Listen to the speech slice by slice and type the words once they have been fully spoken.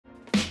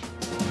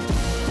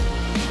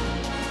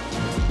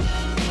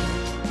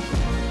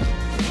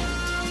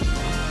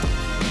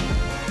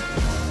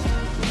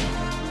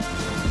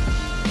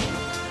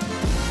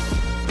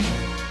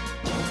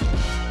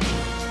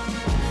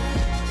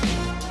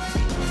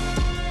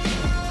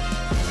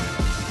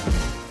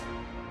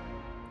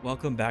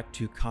Welcome back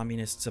to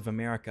Communists of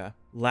America.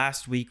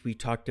 Last week we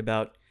talked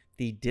about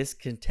the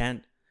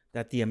discontent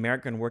that the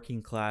American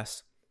working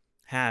class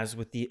has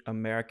with the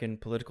American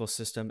political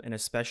system, and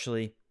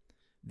especially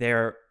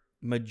their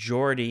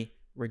majority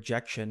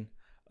rejection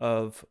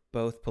of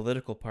both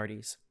political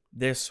parties.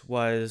 This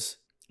was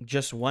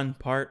just one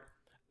part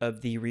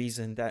of the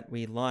reason that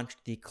we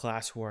launched the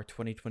Class War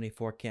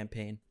 2024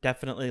 campaign.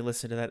 Definitely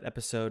listen to that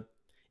episode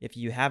if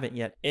you haven't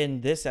yet.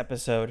 In this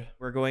episode,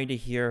 we're going to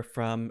hear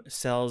from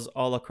cells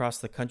all across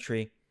the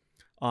country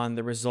on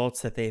the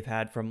results that they've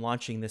had from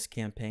launching this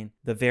campaign,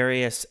 the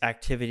various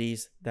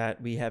activities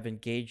that we have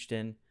engaged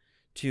in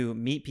to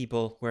meet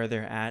people where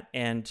they're at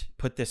and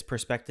put this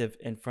perspective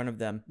in front of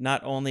them,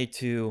 not only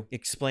to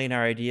explain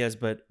our ideas,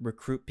 but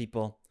recruit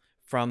people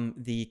from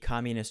the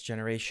communist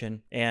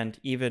generation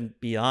and even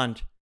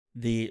beyond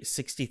the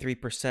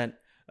 63%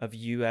 of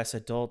US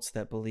adults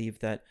that believe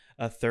that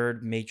a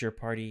third major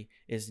party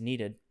is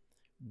needed.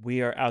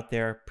 We are out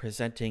there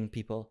presenting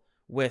people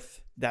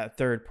with that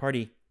third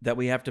party that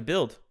we have to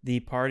build,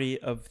 the party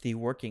of the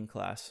working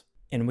class.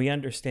 And we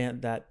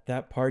understand that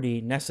that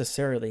party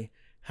necessarily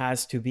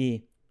has to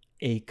be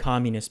a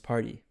communist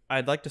party.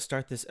 I'd like to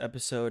start this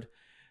episode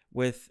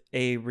with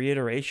a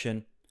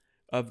reiteration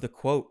of the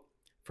quote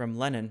from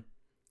Lenin,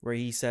 where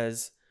he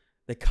says,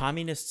 "The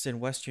communists in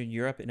Western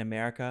Europe and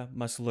America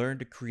must learn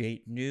to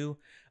create new,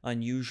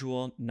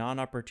 unusual,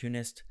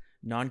 non-opportunist,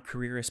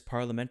 non-careerist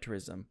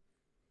parliamentarism.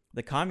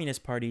 The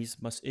communist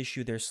parties must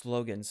issue their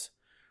slogans.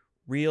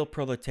 Real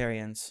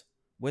proletarians,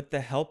 with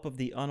the help of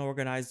the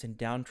unorganized and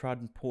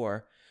downtrodden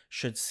poor,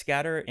 should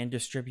scatter and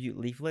distribute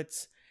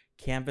leaflets,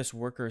 canvass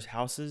workers'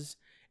 houses,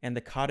 and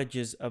the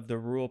cottages of the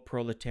rural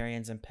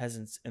proletarians and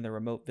peasants in the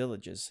remote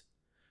villages.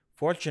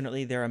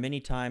 Fortunately, there are many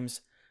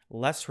times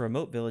less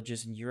remote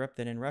villages in Europe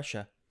than in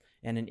Russia,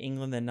 and in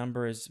England the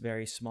number is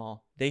very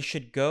small. They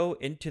should go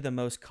into the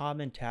most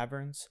common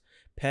taverns,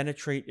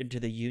 penetrate into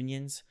the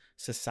unions,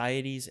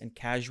 societies, and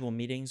casual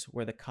meetings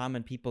where the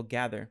common people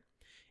gather,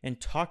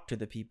 and talk to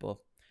the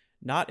people,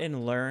 not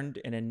in learned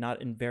and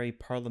not in very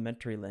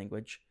parliamentary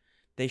language.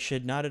 They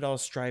should not at all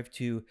strive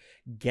to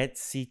get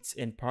seats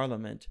in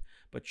parliament,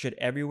 but should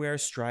everywhere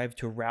strive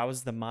to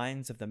rouse the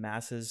minds of the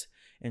masses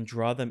and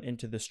draw them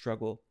into the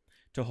struggle,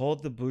 to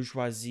hold the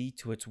bourgeoisie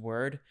to its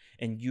word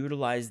and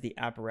utilize the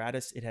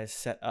apparatus it has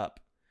set up,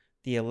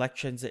 the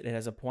elections it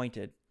has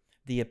appointed,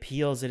 the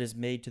appeals it has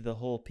made to the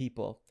whole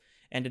people,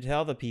 and to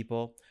tell the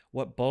people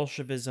what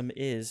Bolshevism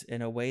is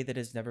in a way that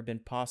has never been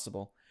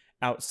possible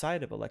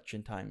outside of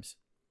election times.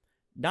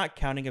 Not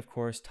counting, of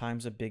course,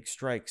 times of big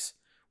strikes,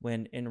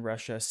 when in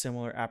Russia a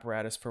similar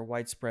apparatus for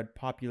widespread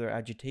popular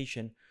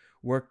agitation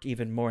worked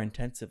even more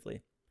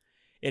intensively.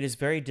 It is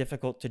very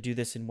difficult to do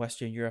this in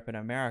Western Europe and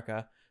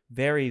America,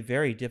 very,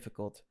 very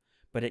difficult,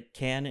 but it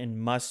can and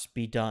must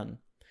be done.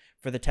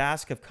 For the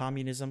task of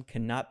communism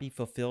cannot be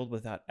fulfilled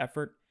without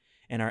effort,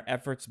 and our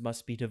efforts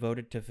must be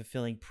devoted to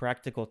fulfilling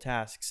practical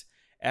tasks,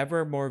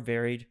 ever more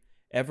varied,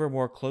 ever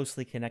more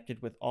closely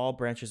connected with all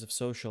branches of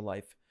social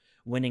life,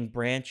 winning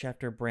branch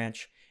after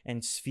branch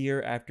and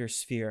sphere after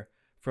sphere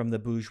from the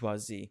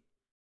bourgeoisie."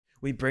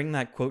 We bring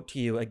that quote to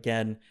you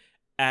again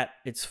at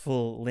its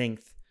full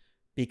length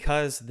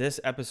because this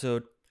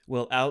episode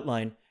will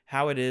outline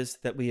how it is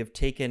that we have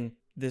taken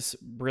this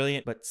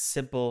brilliant but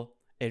simple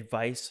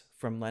advice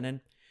from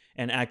Lenin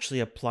and actually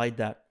applied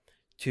that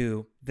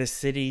to the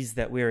cities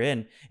that we're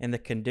in and the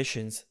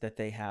conditions that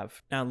they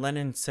have. Now,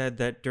 Lenin said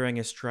that during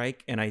a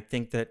strike, and I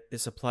think that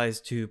this applies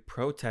to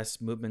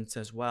protest movements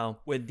as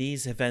well, when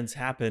these events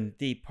happen,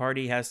 the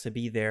party has to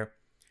be there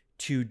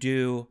to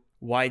do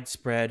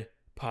widespread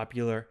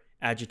popular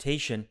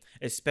agitation,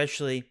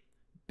 especially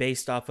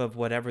based off of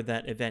whatever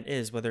that event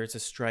is, whether it's a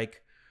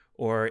strike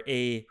or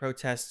a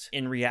protest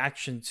in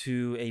reaction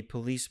to a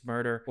police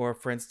murder, or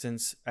for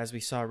instance, as we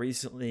saw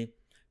recently,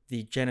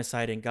 the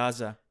genocide in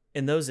Gaza.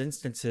 In those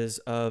instances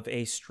of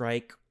a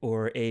strike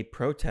or a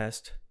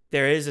protest,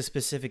 there is a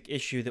specific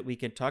issue that we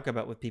can talk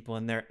about with people,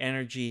 and their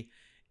energy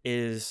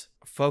is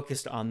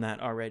focused on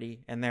that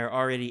already, and they're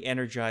already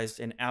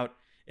energized and out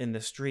in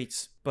the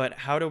streets. But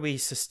how do we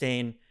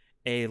sustain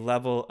a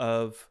level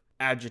of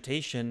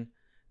agitation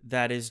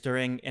that is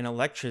during an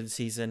election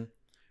season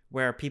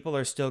where people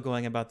are still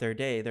going about their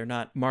day? They're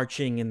not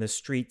marching in the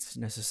streets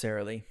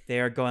necessarily.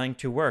 They are going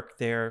to work.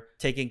 They're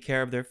taking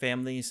care of their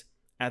families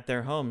at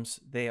their homes.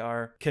 They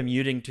are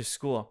commuting to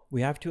school.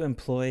 We have to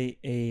employ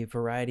a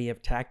variety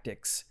of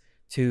tactics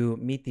to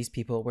meet these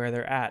people where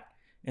they're at.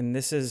 And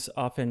this is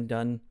often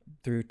done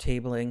through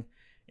tabling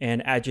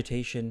and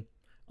agitation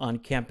on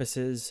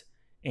campuses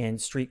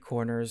and street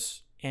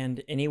corners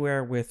and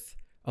anywhere with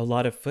a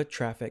lot of foot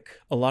traffic.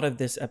 A lot of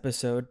this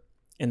episode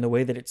and the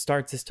way that it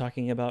starts is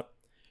talking about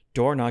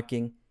door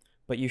knocking,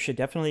 but you should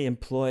definitely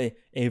employ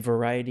a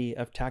variety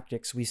of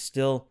tactics. We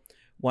still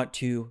want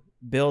to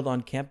build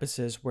on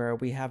campuses where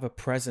we have a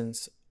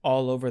presence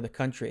all over the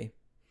country.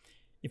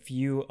 If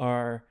you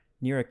are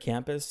near a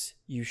campus,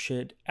 you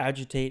should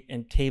agitate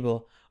and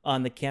table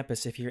on the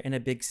campus. If you're in a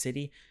big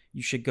city,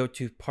 you should go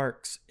to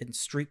parks and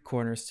street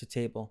corners to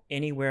table,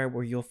 anywhere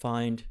where you'll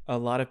find a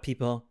lot of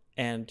people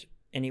and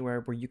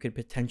anywhere where you could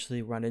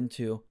potentially run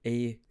into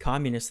a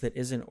communist that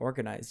isn't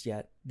organized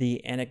yet.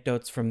 The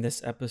anecdotes from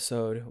this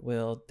episode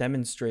will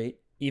demonstrate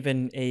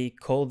even a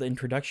cold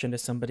introduction to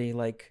somebody,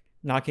 like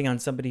knocking on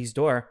somebody's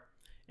door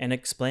and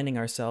explaining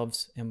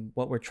ourselves and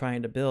what we're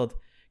trying to build,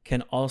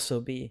 can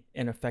also be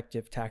an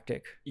effective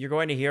tactic. You're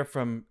going to hear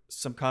from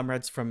some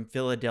comrades from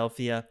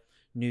Philadelphia,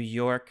 New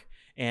York,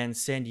 and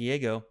San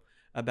Diego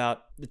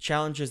about the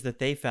challenges that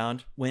they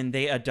found when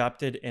they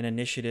adopted an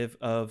initiative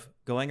of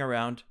going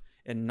around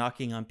and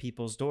knocking on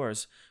people's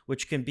doors,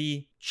 which can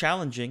be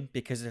challenging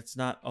because it's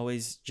not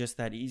always just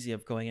that easy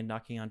of going and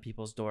knocking on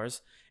people's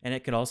doors. And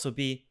it can also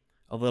be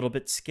a little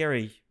bit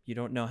scary. You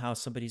don't know how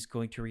somebody's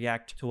going to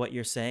react to what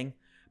you're saying.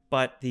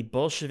 But the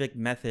Bolshevik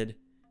method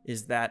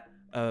is that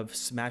of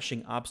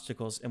smashing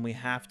obstacles, and we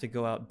have to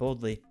go out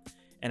boldly.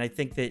 And I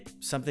think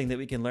that something that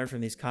we can learn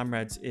from these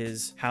comrades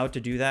is how to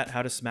do that,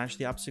 how to smash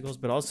the obstacles,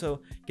 but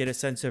also get a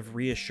sense of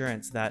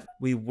reassurance that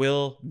we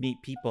will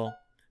meet people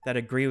that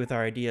agree with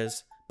our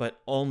ideas, but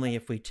only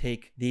if we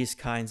take these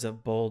kinds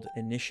of bold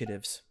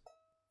initiatives.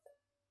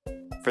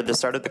 For the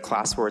start of the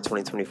Class War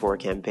 2024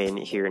 campaign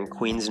here in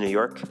Queens, New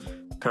York,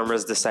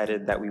 comrades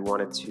decided that we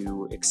wanted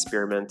to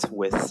experiment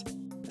with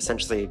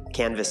essentially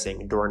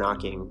canvassing, door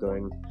knocking,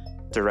 going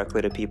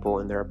directly to people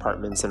in their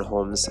apartments and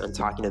homes and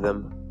talking to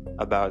them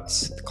about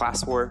the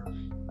class war,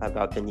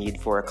 about the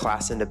need for a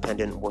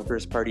class-independent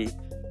workers' party,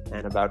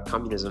 and about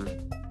communism.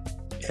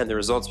 And the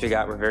results we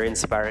got were very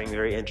inspiring,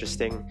 very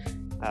interesting,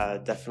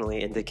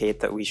 definitely indicate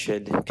that we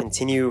should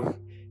continue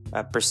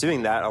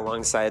pursuing that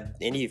alongside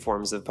any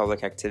forms of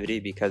public activity,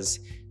 because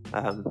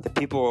the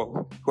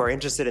people who are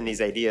interested in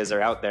these ideas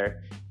are out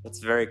there. It's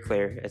very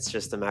clear. It's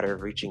just a matter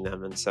of reaching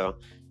them. And so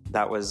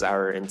that was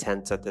our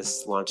intent at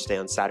this launch day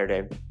on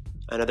Saturday.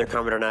 Another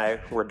comrade and I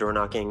were door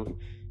knocking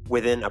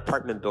within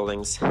apartment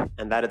buildings,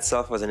 and that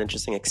itself was an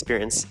interesting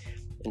experience.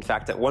 In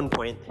fact, at one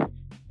point,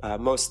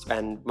 most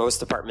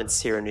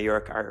apartments here in New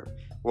York are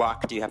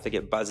locked. You have to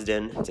get buzzed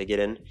in to get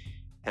in.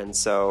 And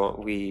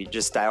so we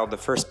just dialed the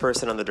first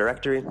person on the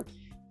directory.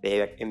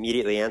 They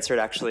immediately answered,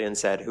 actually, and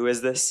said, "Who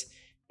is this?"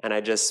 And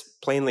I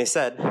just plainly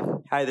said,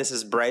 "Hi, this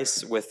is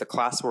Bryce with the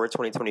Class War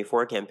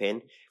 2024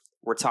 campaign.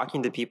 We're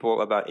talking to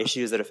people about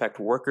issues that affect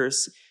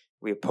workers.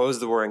 We oppose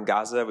the war in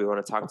Gaza. We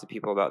want to talk to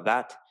people about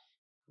that."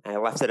 And I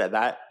left it at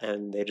that,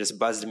 and they just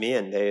buzzed me,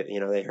 and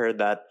they heard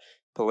that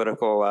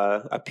political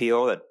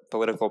appeal, that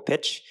political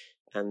pitch,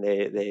 and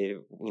they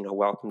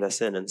welcomed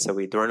us in. And so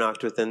we door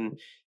knocked within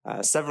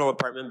several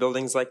apartment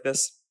buildings like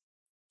this.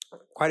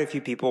 Quite a few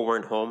people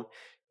weren't home,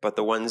 but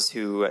the ones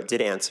who did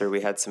answer,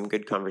 we had some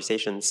good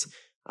conversations.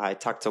 I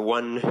talked to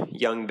one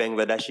young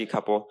Bangladeshi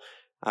couple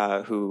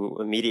who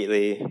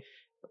immediately,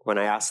 when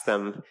I asked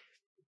them,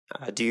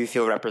 "Do you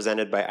feel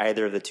represented by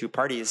either of the two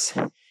parties?"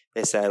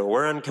 They said, "Well,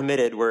 we're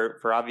uncommitted. We're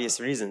for obvious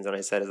reasons." And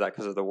I said, "Is that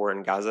because of the war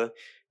in Gaza?"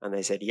 And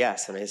they said,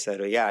 "Yes." And I said,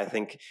 "Well, yeah, I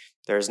think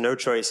there's no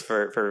choice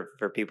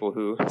for people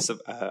who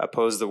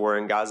oppose the war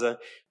in Gaza.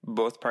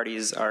 Both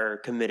parties are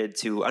committed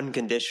to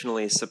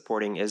unconditionally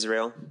supporting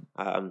Israel."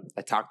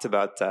 I talked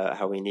about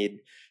how we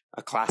need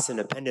a class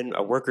independent,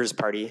 a workers'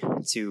 party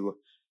to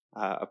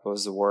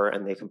oppose the war,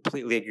 and they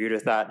completely agreed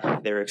with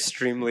that. They were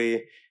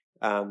extremely,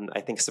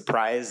 I think,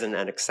 surprised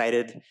and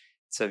excited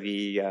to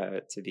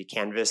be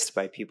canvassed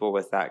by people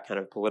with that kind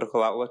of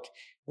political outlook.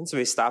 And so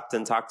we stopped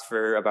and talked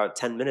for about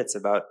 10 minutes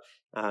about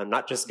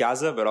not just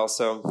Gaza, but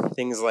also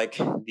things like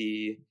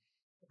the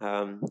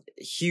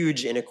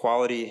huge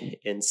inequality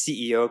in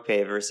CEO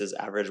pay versus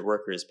average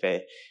workers'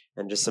 pay,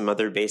 and just some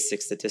other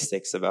basic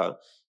statistics about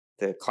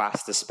the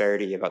class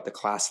disparity, about the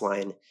class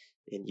line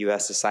in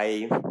U.S.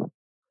 society.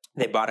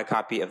 They bought a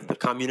copy of The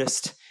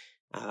Communist.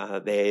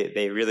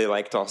 They really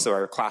liked also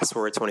our Class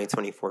War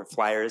 2024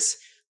 flyers,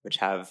 which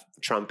have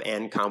Trump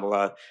and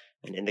Kamala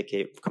and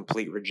indicate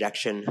complete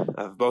rejection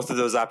of both of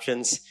those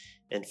options.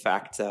 In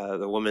fact,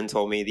 the woman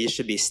told me, "These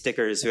should be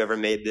stickers. Whoever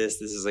made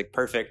this is like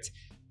perfect."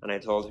 And I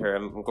told her,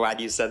 "I'm glad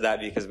you said that,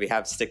 because we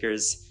have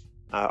stickers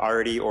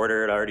already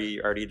ordered,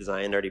 already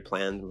designed, already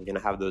planned. We're going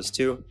to have those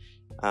too."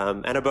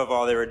 And above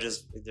all, they were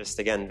just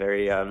again,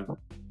 very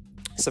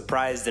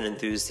surprised and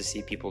enthused to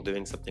see people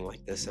doing something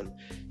like this. And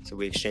so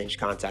we exchanged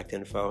contact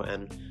info,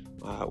 and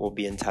we'll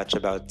be in touch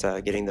about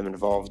getting them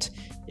involved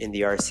in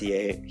the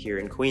RCA here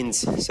in Queens.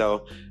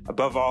 So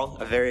above all,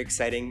 a very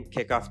exciting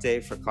kickoff day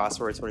for Class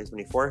War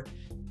 2024,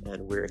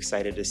 and we're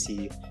excited to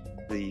see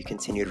the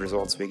continued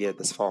results we get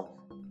this fall.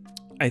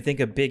 I think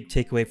a big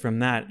takeaway from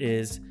that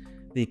is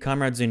the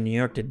comrades in New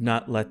York did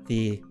not let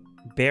the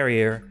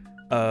barrier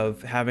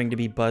of having to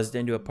be buzzed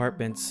into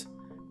apartments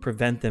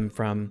prevent them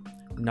from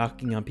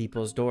knocking on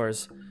people's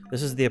doors.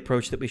 This is the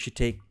approach that we should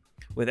take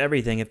with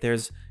everything. If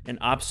there's an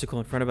obstacle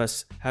in front of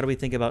us, how do we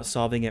think about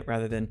solving it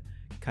rather than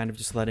kind of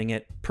just letting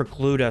it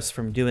preclude us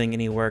from doing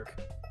any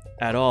work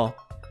at all?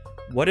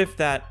 What if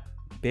that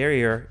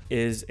barrier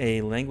is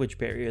a language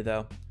barrier,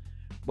 though?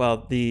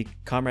 Well, the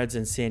comrades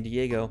in San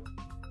Diego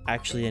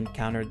actually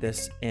encountered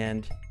this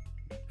and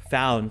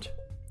found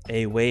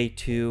a way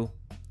to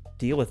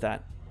deal with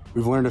that?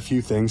 We've learned a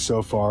few things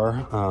so far.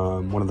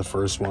 One of the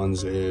first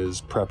ones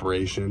is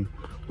preparation.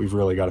 We've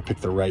really got to pick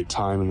the right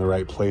time and the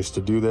right place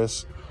to do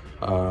this.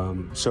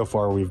 So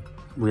far, we've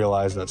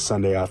realized that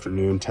Sunday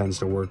afternoon tends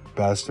to work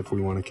best if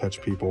we want to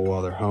catch people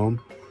while they're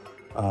home.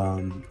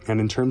 And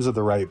in terms of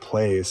the right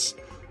place,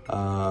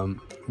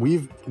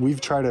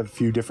 we've tried a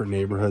few different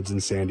neighborhoods in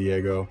San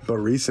Diego, but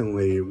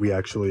recently we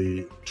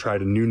actually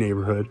tried a new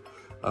neighborhood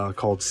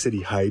called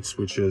City Heights,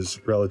 which is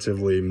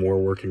relatively more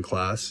working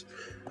class,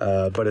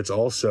 but it's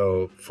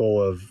also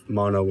full of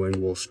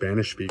monolingual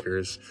Spanish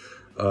speakers.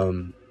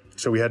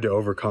 So we had to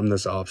overcome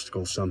this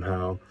obstacle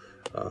somehow.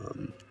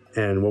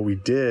 And what we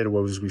did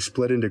was we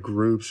split into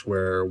groups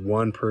where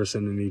one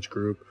person in each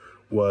group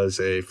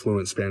was a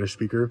fluent Spanish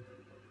speaker.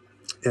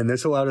 And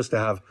this allowed us to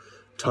have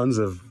tons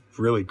of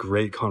really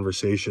great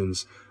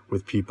conversations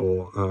with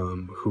people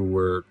who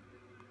were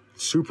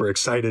super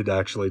excited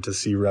actually to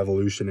see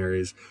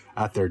revolutionaries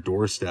at their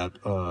doorstep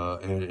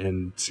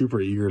and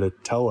super eager to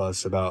tell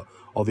us about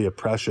all the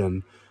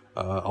oppression,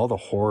 all the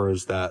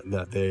horrors that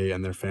they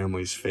and their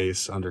families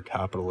face under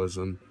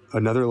capitalism.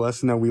 Another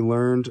lesson that we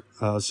learned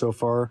so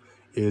far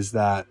is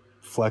that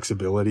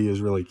flexibility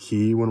is really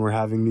key when we're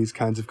having these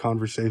kinds of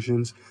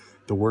conversations.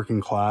 The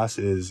working class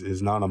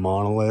is not a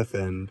monolith,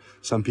 and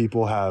some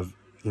people have,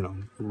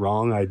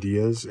 wrong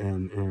ideas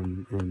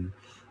and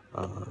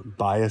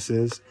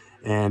biases.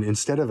 And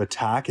instead of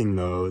attacking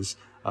those,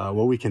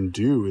 what we can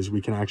do is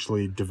we can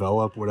actually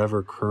develop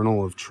whatever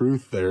kernel of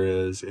truth there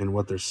is in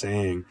what they're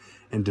saying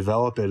and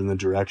develop it in the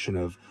direction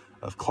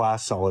of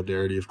class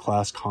solidarity, of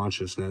class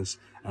consciousness,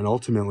 and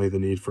ultimately the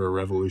need for a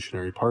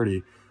revolutionary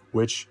party,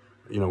 which,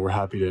 we're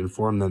happy to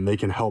inform them they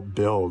can help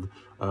build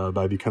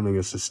by becoming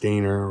a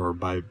sustainer or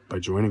by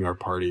joining our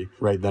party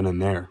right then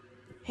and there.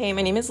 Hey,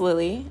 my name is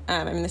Lily.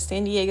 I'm in the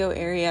San Diego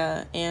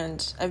area,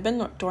 and I've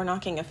been door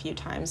knocking a few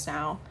times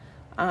now.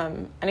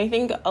 And I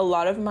think a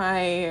lot of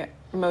my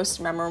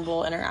most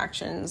memorable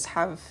interactions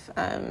have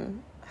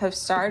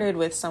started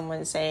with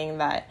someone saying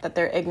that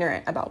they're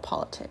ignorant about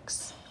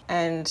politics.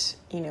 And,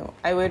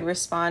 I would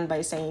respond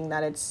by saying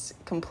that it's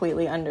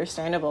completely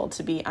understandable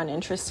to be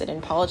uninterested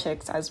in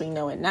politics as we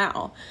know it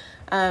now.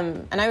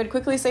 And I would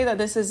quickly say that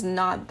this is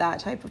not that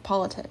type of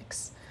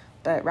politics,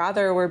 but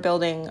rather we're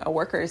building a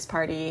workers'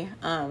 party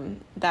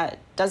that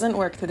doesn't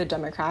work through the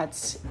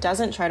Democrats,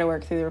 doesn't try to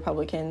work through the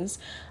Republicans,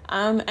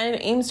 and it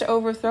aims to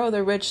overthrow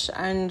the rich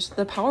and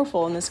the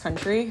powerful in this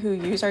country who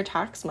use our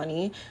tax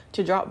money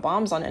to drop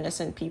bombs on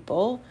innocent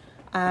people,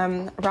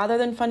 rather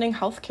than funding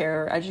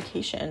healthcare or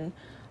education.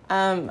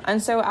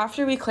 And so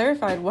after we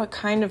clarified what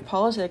kind of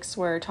politics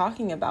we're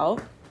talking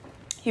about,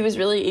 he was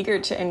really eager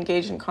to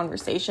engage in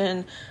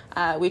conversation.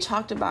 We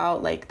talked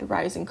about the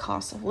rising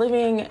cost of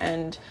living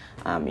and,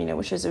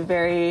 which is a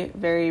very,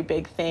 very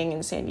big thing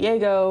in San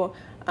Diego,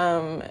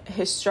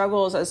 his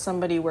struggles as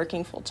somebody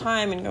working full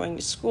time and going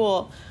to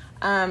school.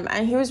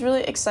 And he was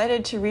really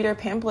excited to read our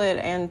pamphlet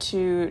and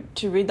to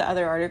read the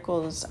other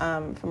articles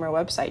from our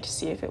website to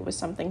see if it was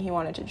something he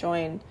wanted to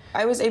join.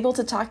 I was able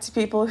to talk to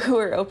people who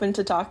were open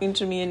to talking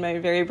to me in my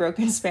very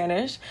broken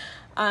Spanish.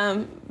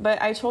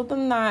 But I told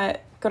them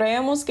that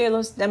creemos que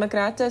los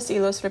demócratas y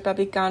los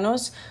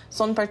republicanos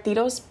son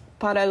partidos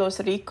para los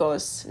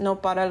ricos, no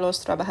para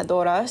los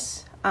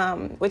trabajadores,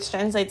 which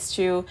translates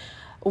to,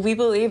 we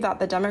believe that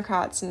the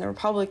Democrats and the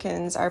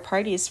Republicans are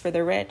parties for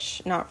the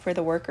rich, not for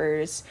the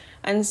workers.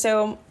 And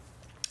so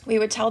we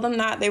would tell them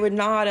that, they would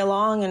nod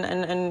along,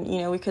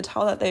 and we could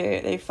tell that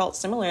they felt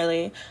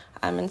similarly.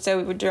 And so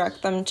we would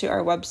direct them to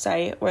our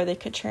website where they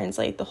could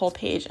translate the whole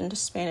page into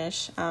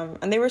Spanish.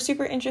 And they were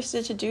super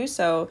interested to do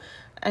so.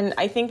 And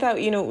I think that,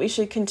 we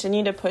should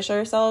continue to push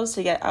ourselves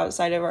to get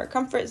outside of our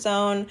comfort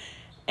zone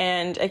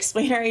and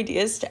explain our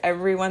ideas to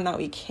everyone that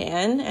we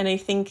can. And I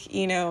think,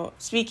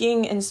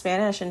 speaking in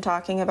Spanish and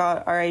talking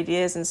about our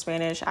ideas in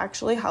Spanish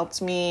actually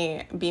helped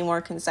me be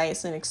more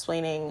concise in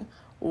explaining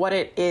what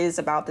it is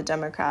about the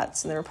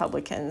Democrats and the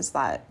Republicans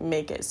that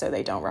make it so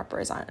they don't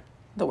represent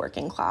the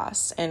working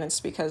class. And it's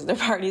because they're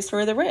parties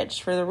for the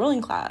rich, for the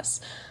ruling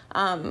class.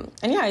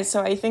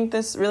 So I think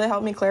this really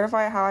helped me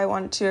clarify how I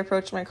want to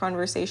approach my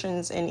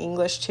conversations in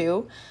English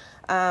too.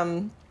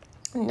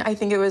 I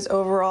think it was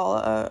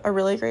overall a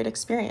really great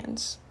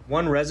experience.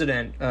 One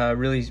resident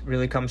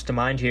really comes to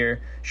mind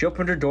here. She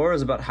opened her door, it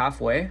was about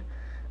halfway,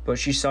 but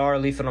she saw our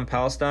leaflet on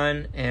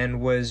Palestine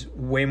and was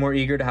way more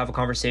eager to have a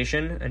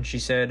conversation. And she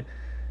said,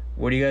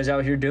 "What are you guys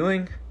out here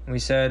doing?" And we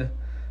said,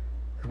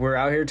 "We're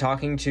out here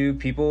talking to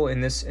people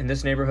in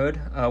this neighborhood,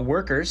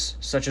 workers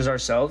such as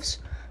ourselves,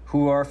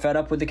 who are fed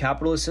up with the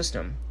capitalist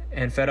system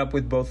and fed up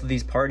with both of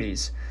these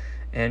parties."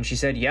 And she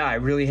said, "Yeah, I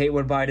really hate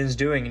what Biden's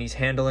doing, and he's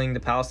handling the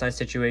Palestine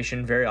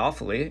situation very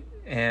awfully,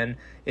 and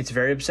it's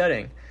very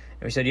upsetting."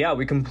 And we said, "Yeah,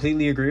 we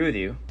completely agree with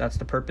you. That's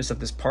the purpose of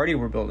this party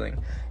we're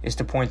building, is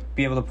to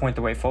be able to point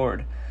the way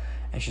forward."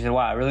 And she said,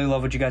 "Wow, I really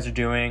love what you guys are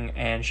doing."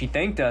 And she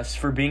thanked us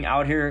for being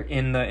out here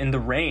in the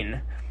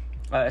rain,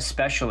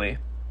 especially.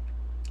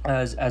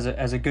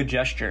 as a good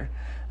gesture.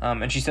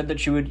 And she said that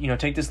she would,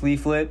 take this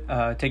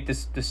leaflet, take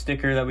this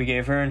sticker that we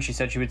gave her, and she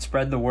said she would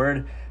spread the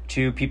word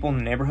to people in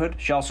the neighborhood.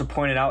 She also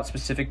pointed out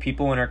specific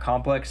people in her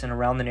complex and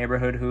around the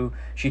neighborhood who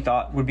she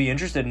thought would be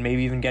interested in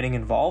maybe even getting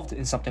involved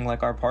in something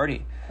like our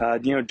party.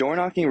 Door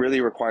knocking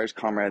really requires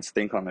comrades to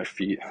think on their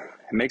feet.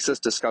 It makes us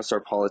discuss our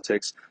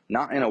politics,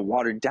 not in a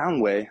watered down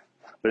way,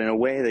 but in a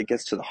way that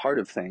gets to the heart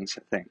of things,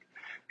 I think.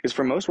 Because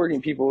for most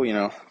working people,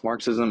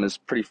 Marxism is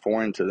pretty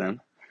foreign to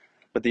them.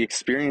 But the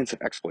experience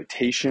of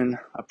exploitation,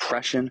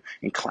 oppression,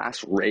 and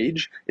class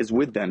rage is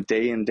with them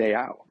day in, day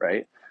out,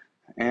 right?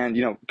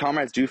 And,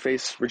 comrades do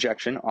face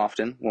rejection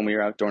often when we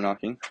are out door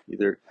knocking.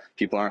 Either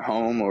people aren't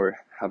home or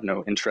have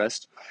no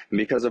interest. And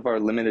because of our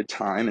limited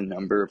time and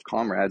number of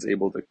comrades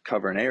able to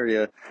cover an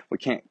area, we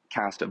can't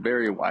cast a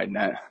very wide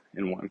net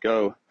in one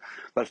go.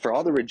 But for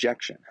all the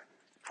rejection,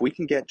 if we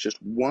can get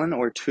just one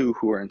or two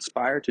who are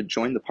inspired to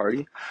join the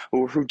party,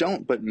 or who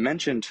don't but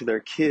mention to their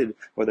kid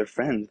or their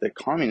friend that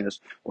communists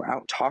were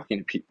out talking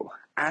to people,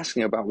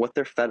 asking about what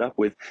they're fed up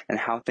with and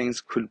how things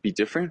could be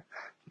different,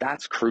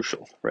 that's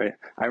crucial, right?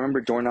 I remember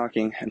door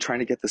knocking and trying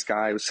to get this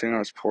guy who was sitting on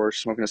his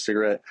porch smoking a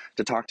cigarette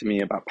to talk to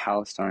me about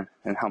Palestine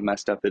and how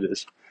messed up it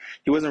is.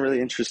 He wasn't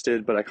really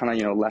interested, but I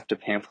kind of, left a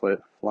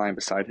pamphlet lying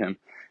beside him.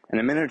 And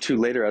a minute or two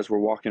later, as we're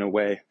walking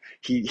away,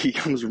 he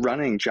comes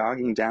running,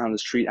 jogging down the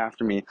street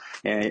after me,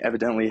 and he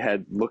evidently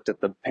had looked at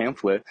the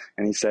pamphlet,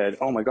 and he said,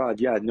 "Oh my God,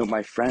 yeah, no,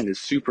 my friend is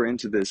super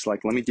into this,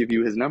 like, let me give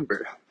you his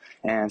number."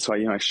 And so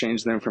I,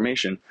 exchanged the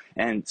information.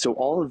 And so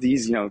all of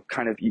these,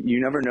 you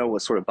never know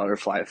what sort of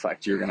butterfly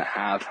effect you're going to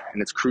have.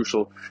 And it's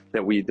crucial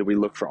that we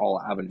look for all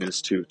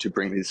avenues to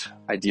bring these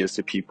ideas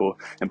to people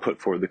and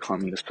put forward the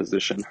communist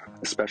position,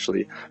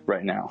 especially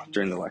right now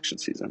during the election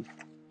season.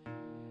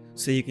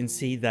 So you can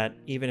see that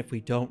even if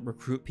we don't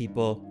recruit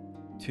people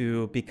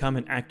to become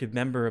an active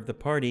member of the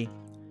party,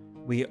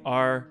 we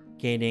are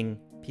gaining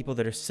people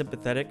that are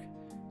sympathetic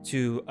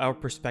to our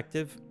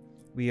perspective.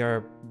 We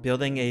are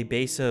building a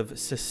base of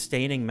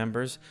sustaining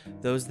members,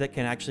 those that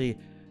can actually,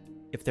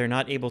 if they're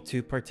not able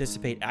to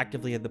participate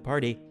actively in the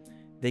party,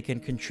 they can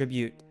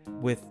contribute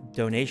with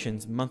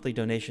donations, monthly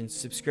donations,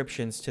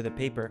 subscriptions to the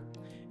paper.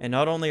 And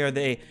not only are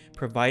they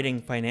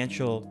providing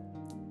financial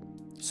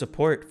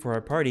support for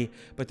our party,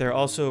 but they're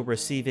also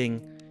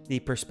receiving the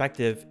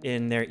perspective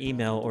in their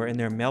email or in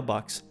their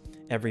mailbox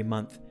every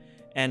month.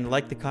 And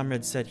like the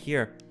comrades said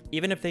here,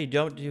 even if they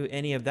don't do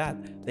any of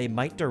that, they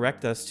might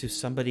direct us to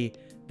somebody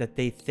that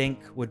they think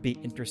would be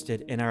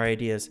interested in our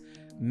ideas.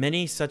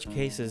 Many such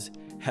cases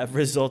have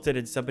resulted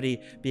in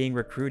somebody being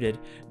recruited,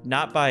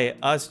 not by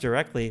us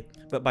directly,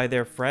 but by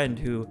their friend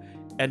who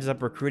ends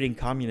up recruiting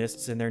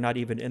communists and they're not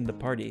even in the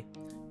party.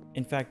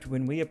 In fact,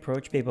 when we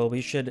approach people,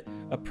 we should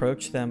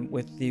approach them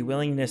with the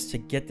willingness to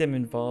get them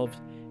involved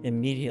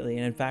immediately.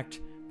 And in fact,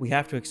 we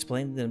have to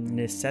explain the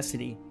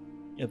necessity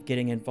of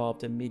getting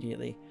involved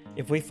immediately.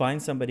 If we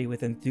find somebody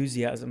with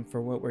enthusiasm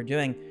for what we're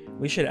doing,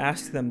 we should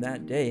ask them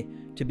that day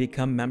to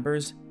become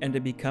members and to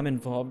become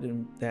involved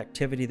in the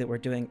activity that we're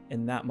doing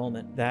in that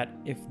moment. That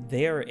if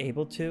they are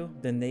able to,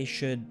 then they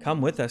should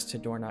come with us to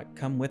door knock,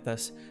 come with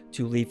us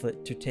to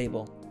leaflet, to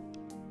table.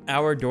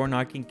 Our door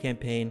knocking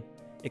campaign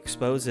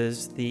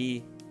exposes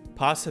the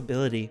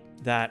possibility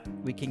that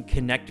we can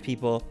connect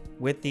people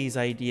with these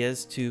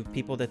ideas to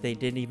people that they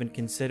didn't even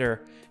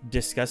consider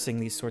discussing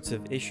these sorts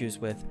of issues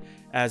with,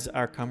 as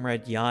our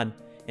comrade Jan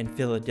in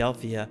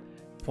Philadelphia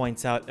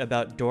points out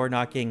about door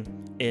knocking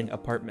in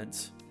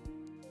apartments.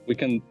 We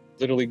can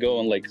literally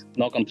go and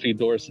knock on 3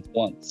 doors at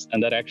once,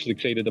 and that actually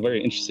created a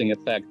very interesting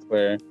effect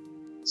where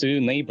 2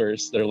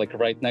 neighbors that are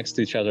right next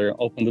to each other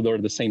open the door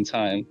at the same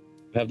time,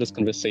 have this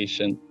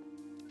conversation,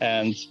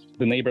 and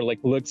the neighbor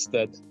looks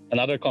that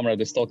another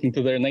comrade is talking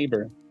to their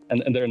neighbor,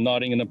 and they're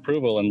nodding in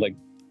approval and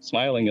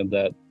smiling at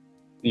that,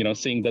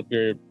 seeing that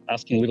we're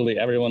asking literally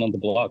everyone on the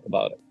block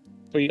about it.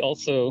 We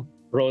also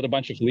wrote a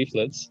bunch of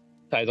leaflets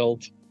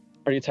titled,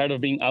 "Are you tired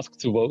of being asked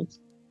to vote?"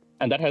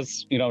 And that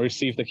has,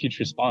 received a huge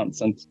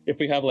response. And if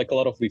we have a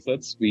lot of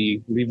leaflets,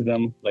 we leave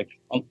them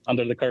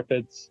under the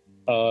carpet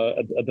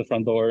at the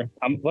front door.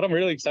 What I'm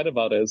really excited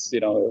about is,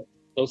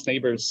 those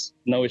neighbors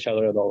know each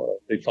other at all.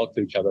 They talk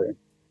to each other.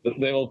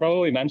 They will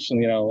probably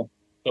mention,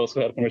 those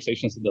who had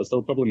conversations with us,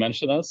 they'll probably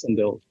mention us and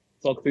they'll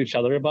talk to each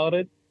other about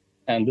it.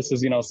 And this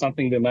is,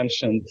 something they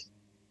mentioned,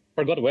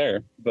 forgot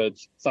where, but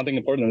something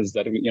important is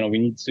that, we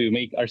need to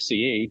make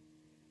RCA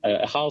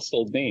a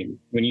household name.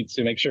 We need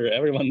to make sure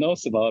everyone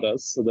knows about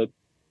us so that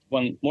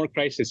when more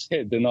crises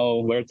hit, they know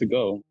where to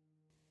go.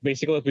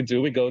 Basically what we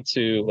do, we go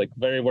to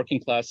very working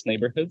class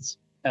neighborhoods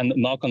and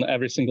knock on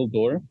every single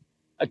door.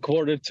 A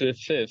quarter to a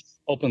fifth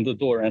open the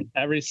door, and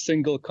every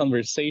single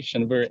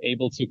conversation we're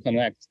able to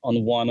connect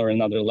on one or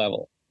another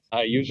level.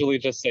 I usually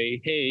just say,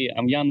 "Hey,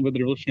 I'm Jan with the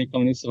Revolutionary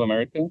Communists of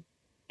America,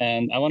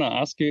 and I want to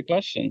ask you a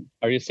question.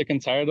 Are you sick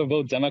and tired of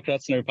both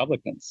Democrats and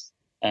Republicans?"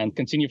 And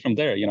continue from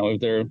there.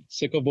 If they're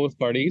sick of both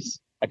parties,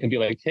 I can be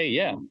like, "Hey,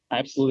 yeah, I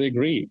absolutely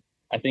agree.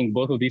 I think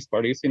both of these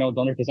parties,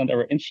 don't represent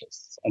our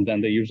interests." And then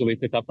they usually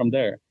pick up from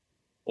there.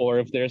 Or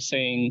if they're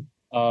saying,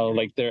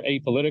 like they're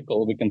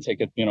apolitical. We can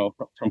take it,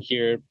 from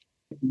here,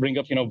 bring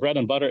up, bread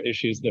and butter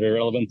issues that are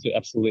relevant to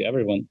absolutely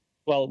everyone.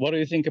 Well, what do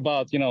you think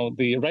about,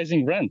 the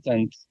rising rent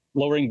and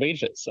lowering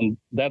wages? And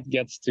that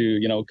gets to,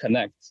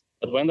 connect.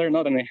 But when they're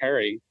not in a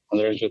hurry and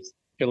they're just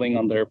chilling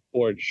on their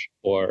porch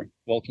or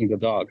walking the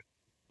dog,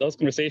 those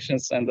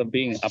conversations end up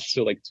being up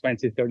to like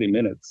 20, 30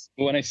 minutes.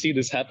 When I see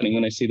this happening,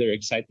 when I see their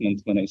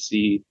excitement, when I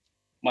see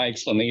my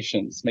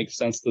explanations make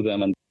sense to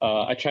them, and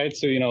I try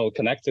to,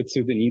 connect it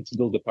to the need to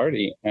build the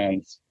party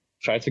and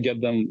try to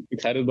get them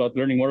excited about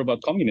learning more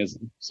about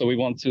communism. So we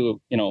want to,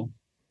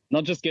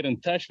 not just get in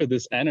touch with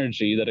this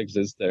energy that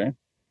exists there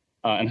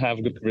and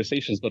have good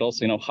conversations, but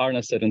also,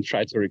 harness it and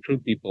try to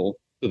recruit people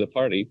to the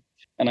party.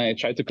 And I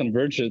try to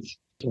converge it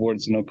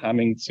towards,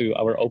 coming to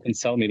our open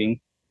cell meeting,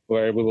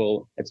 where we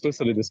will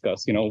explicitly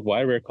discuss,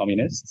 why we're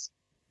communists,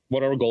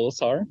 what our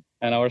goals are.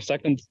 And our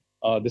second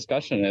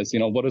discussion is,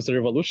 what is the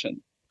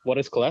revolution? What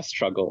is class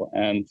struggle?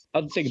 And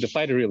how to take the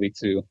fight really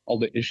to all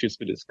the issues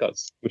we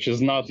discussed, which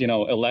is not,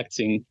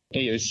 electing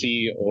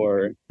AOC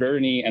or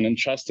Bernie and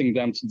entrusting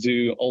them to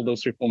do all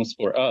those reforms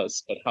for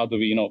us, but how do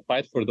we,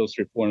 fight for those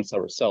reforms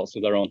ourselves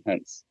with our own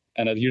hands?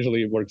 And it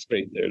usually works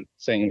great. They're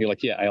saying,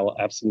 like, yeah, I'll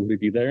absolutely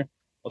be there.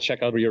 I'll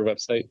check out your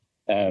website,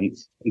 and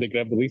they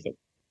grab the leaflet.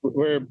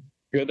 We're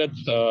good at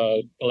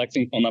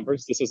collecting phone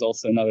numbers. This is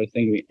also another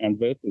thing we end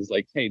with is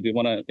like, hey, do you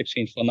want to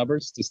exchange phone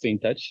numbers to stay in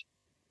touch?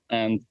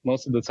 And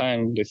most of the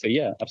time they say,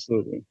 yeah,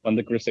 absolutely. And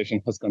the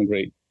conversation has gone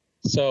great.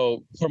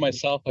 So for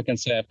myself, I can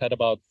say I've had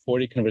about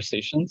 40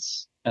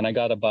 conversations and I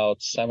got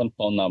about 7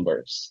 phone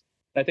numbers.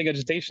 I think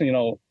agitation,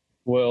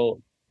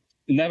 will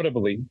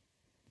inevitably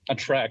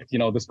attract,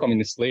 this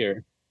communist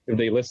layer if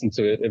they listen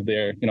to it, if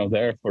they're,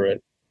 there for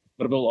it.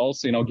 But it will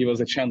also, give us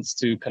a chance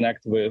to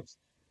connect with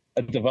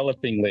a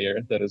developing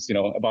layer that is,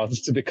 about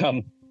to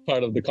become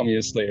part of the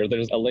communist layer.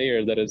 There's a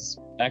layer that is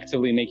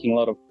actively making a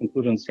lot of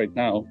conclusions right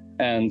now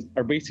and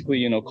are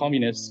basically,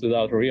 communists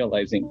without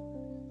realizing.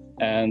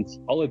 And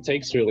all it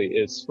takes really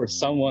is for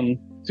someone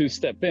to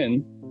step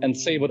in and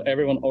say what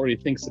everyone already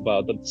thinks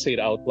about, but say it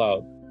out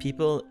loud.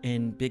 People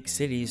in big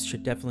cities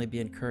should definitely be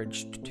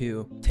encouraged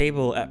to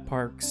table at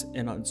parks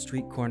and on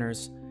street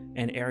corners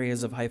and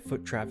areas of high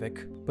foot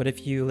traffic. But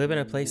if you live in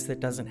a place that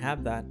doesn't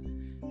have that,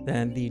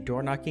 then the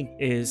door knocking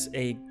is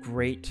a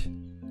great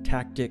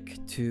tactic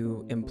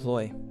to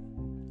employ.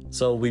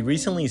 So we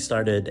recently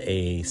started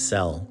a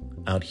cell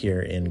out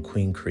here in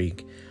Queen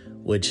Creek,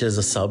 which is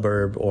a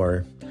suburb,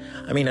 or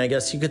I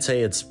guess you could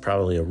say it's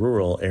probably a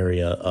rural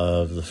area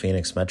of the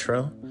Phoenix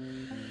Metro.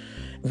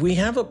 We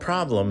have a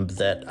problem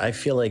that I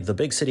feel like the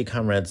big city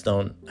comrades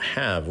don't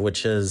have,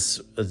 which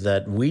is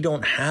that we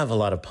don't have a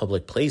lot of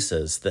public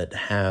places that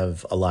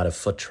have a lot of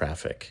foot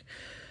traffic.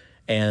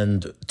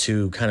 And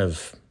to kind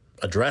of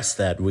address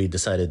that, we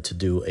decided to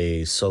do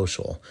a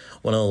social.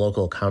 One of the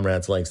local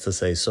comrades likes to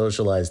say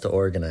socialize to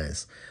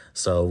organize.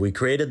 So we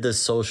created this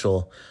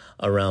social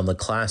around the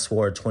Class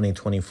War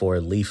 2024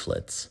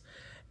 leaflets.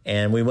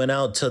 And we went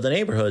out to the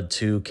neighborhood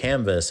to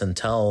canvass and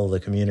tell the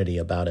community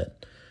about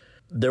it.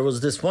 There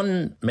was this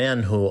one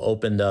man who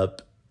opened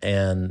up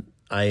and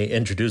I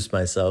introduced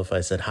myself. I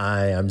said,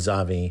 hi, I'm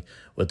Zavi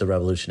with the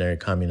Revolutionary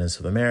Communists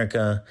of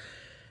America.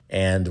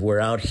 And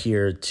we're out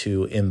here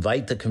to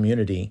invite the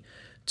community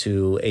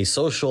to a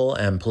social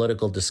and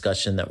political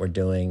discussion that we're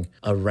doing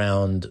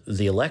around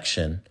the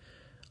election.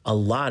 A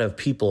lot of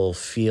people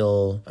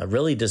feel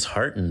really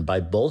disheartened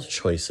by both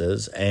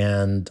choices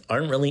and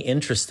aren't really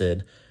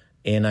interested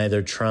in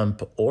either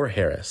Trump or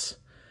Harris.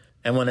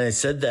 And when I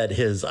said that,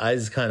 his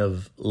eyes kind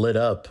of lit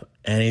up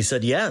and he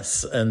said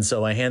yes. And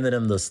so I handed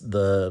him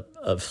the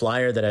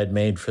flyer that I'd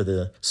made for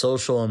the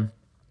social.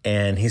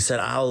 And he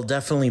said, I'll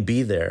definitely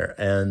be there.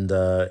 And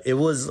it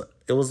was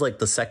like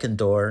the second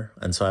door.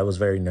 And so I was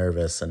very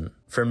nervous. And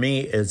for me,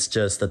 it's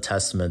just a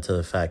testament to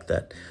the fact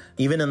that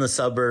even in the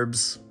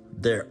suburbs,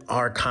 there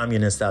are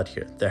communists out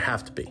here. There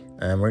have to be.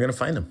 And we're going to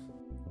find them.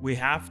 We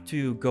have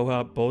to go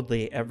out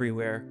boldly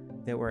everywhere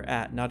that we're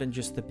at, not in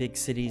just the big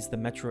cities, the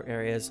metro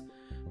areas,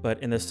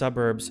 but in the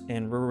suburbs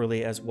and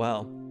rurally as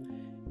well.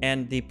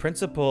 And the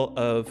principle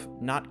of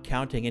not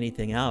counting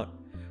anything out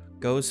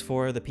goes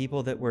for the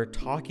people that we're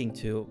talking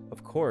to,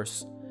 of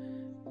course.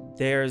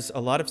 There's a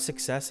lot of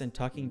success in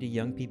talking to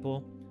young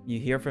people. You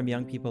hear from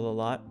young people a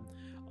lot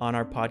on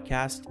our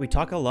podcast. We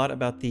talk a lot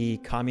about the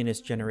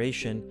communist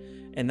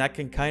generation, and that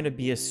can kind of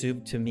be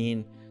assumed to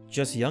mean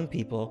just young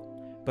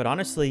people. But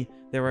honestly,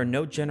 there are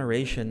no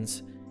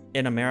generations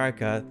in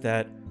America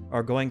that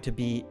are going to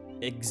be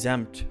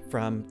exempt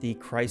from the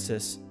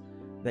crisis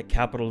that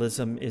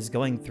capitalism is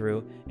going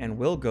through and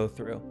will go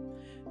through.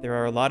 There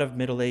are a lot of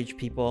middle-aged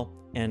people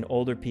and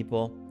older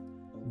people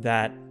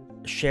that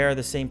share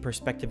the same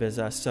perspective as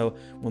us. So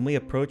when we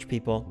approach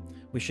people,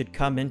 we should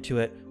come into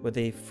it with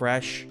a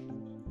fresh,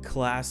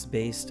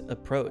 class-based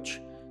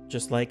approach,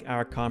 just like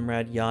our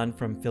comrade Jan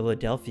from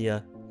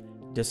Philadelphia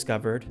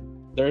discovered.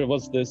 There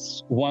was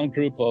this one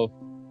group of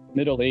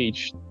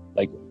middle-aged,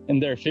 like in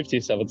their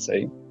 50s, I would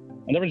say,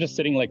 and they were just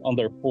sitting like on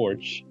their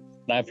porch.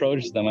 And And I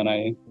approached them and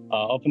I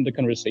opened the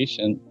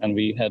conversation, and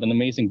we had an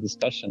amazing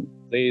discussion.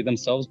 They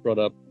themselves brought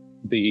up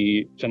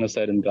the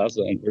genocide in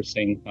Gaza, and were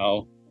saying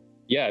how,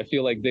 yeah, I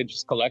feel like they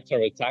just collect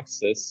our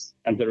taxes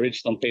and the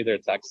rich don't pay their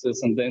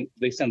taxes. And then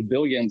they send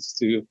billions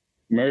to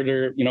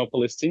murder,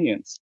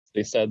 Palestinians.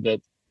 They said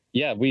that,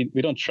 yeah, we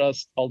don't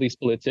trust all these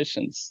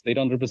politicians. They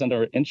don't represent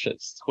our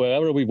interests.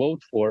 Whoever we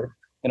vote for,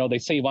 they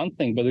say one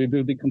thing, but they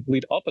do the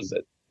complete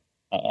opposite.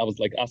 I was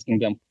like asking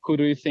them, who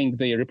do you think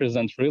they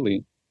represent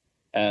really?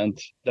 And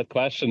that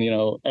question,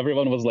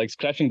 everyone was like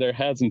scratching their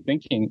heads and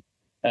thinking,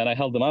 and I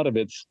held them out a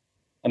bit.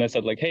 And I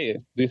said like, hey,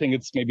 do you think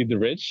it's maybe the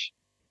rich?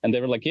 And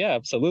they were like, yeah,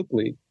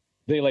 absolutely.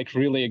 They like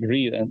really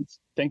agreed and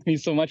thanked me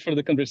so much for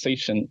the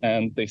conversation.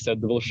 And they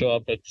said they will show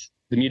up at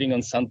the meeting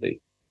on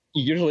Sunday.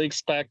 You usually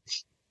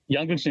expect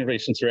younger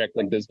generations to react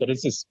like this, but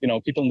it's just,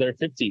 people in their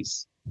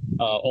 50s,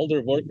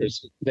 older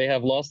workers, they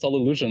have lost all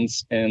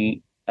illusions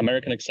in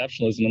American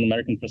exceptionalism and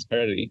American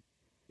prosperity,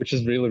 which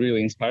is really,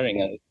 really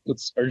inspiring. And it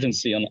puts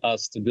urgency on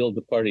us to build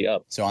the party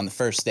up. So on the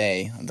first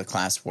day of the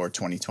Class War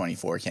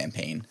 2024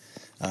 campaign,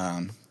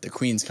 the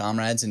Queen's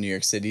comrades in New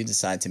York City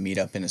decided to meet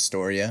up in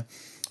Astoria,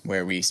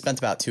 where we spent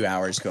about 2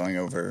 hours going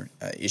over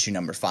issue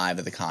number 5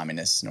 of the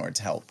Communists in order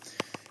to help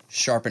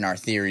sharpen our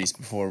theories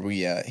before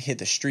we hit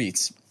the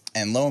streets.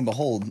 And lo and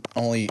behold,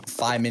 only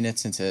 5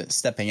 minutes into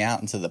stepping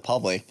out into the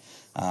public,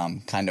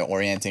 kind of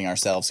orienting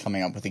ourselves,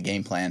 coming up with a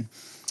game plan,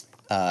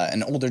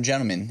 an older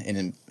gentleman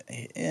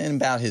in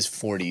about his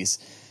 40s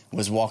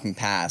was walking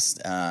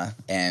past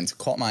and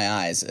caught my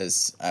eyes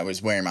as I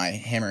was wearing my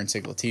Hammer and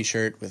Sickle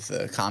t-shirt with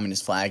the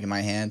communist flag in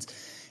my hand.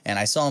 And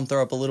I saw him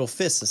throw up a little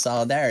fist of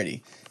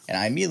solidarity. And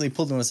I immediately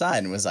pulled him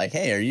aside and was like,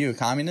 hey, are you a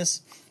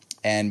communist?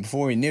 And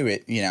before we knew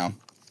it,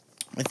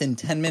 within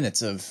 10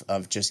 minutes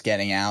of just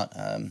getting out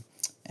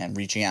and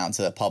reaching out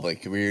to the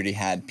public, we already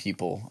had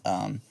people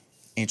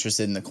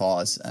interested in the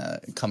cause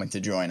coming to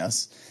join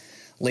us.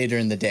 Later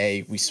in the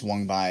day, we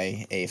swung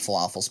by a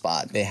falafel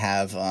spot. They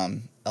have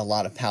a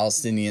lot of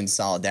Palestinian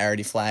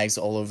solidarity flags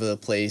all over the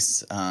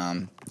place,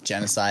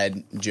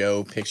 Genocide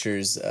Joe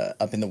pictures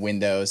up in the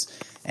windows,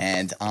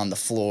 and on the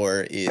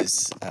floor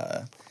is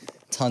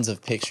tons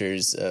of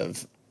pictures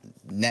of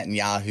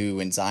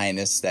Netanyahu and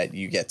Zionists that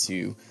you get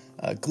to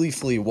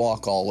gleefully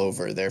walk all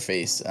over their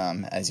face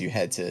as you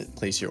head to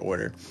place your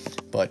order.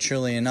 But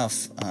surely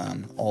enough,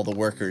 all the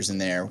workers in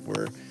there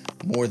were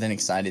more than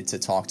excited to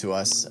talk to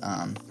us.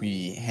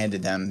 We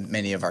handed them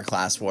many of our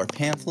class war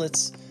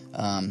pamphlets,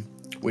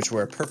 which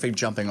were a perfect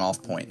jumping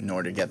off point in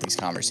order to get these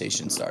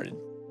conversations started.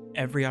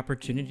 Every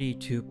opportunity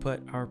to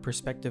put our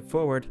perspective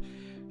forward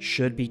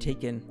should be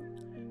taken.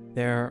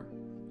 There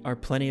are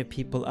plenty of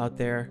people out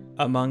there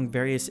among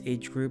various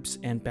age groups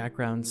and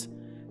backgrounds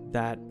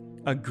that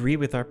agree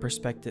with our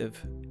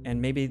perspective,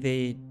 and maybe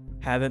they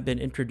haven't been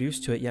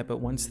introduced to it yet, but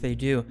once they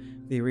do,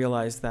 they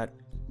realize that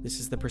this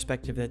is the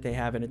perspective that they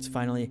have, and it's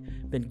finally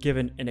been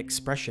given an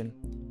expression.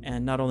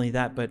 And not only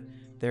that, but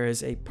there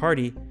is a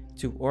party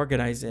to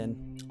organize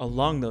in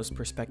along those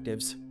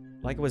perspectives.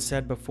 Like it was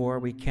said before,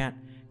 we can't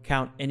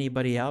count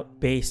anybody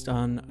out based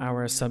on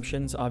our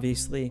assumptions.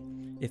 Obviously,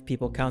 if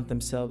people count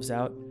themselves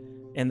out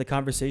in the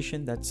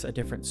conversation, that's a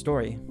different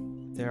story.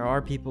 There are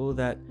people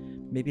that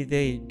maybe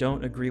they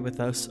don't agree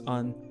with us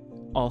on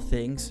all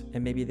things,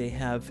 and maybe they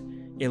have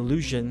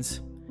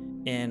illusions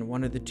in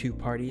one of the two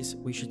parties.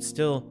 We should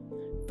still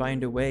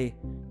find a way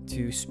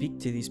to speak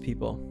to these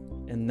people,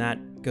 and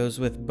that goes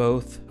with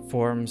both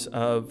forms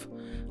of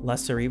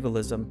lesser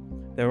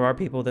evilism. There are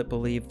people that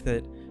believe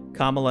that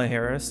Kamala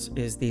Harris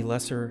is the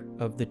lesser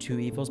of the two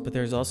evils, but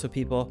there's also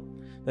people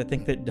that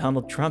think that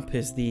Donald Trump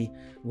is the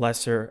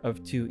lesser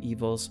of two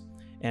evils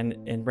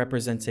and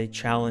represents a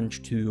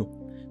challenge to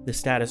the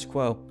status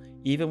quo.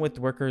 Even with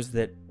workers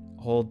that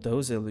hold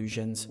those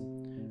illusions,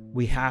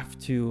 we have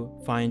to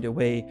find a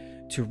way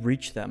to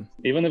reach them.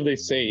 Even if they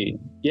say,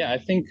 yeah, I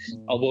think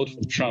I'll vote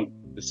for Trump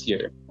this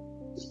year,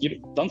 you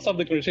don't stop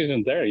the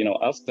conversation there.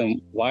 Ask them,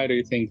 why do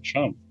you think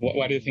Trump?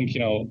 Why do you think,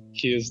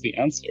 he is the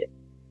answer?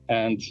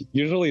 And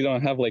usually you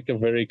don't have like a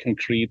very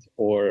concrete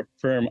or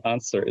firm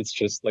answer. It's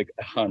just like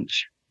a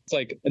hunch. It's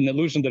like an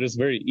illusion that is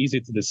very easy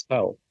to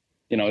dispel.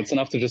 It's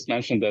enough to just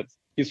mention that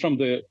he's from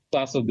the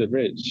class of the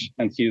rich,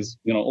 and he's,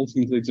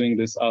 ultimately doing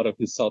this out of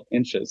his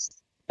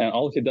self-interest. And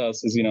all he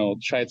does is,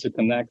 try to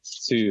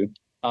connect to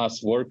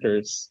us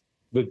workers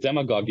with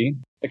demagogy,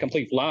 a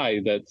complete lie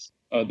that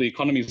the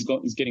economy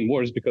is getting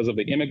worse because of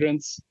the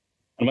immigrants.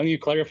 And when you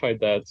clarified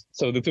that,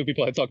 so the two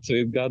people I talked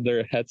to got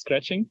their head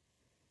scratching.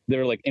 They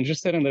were like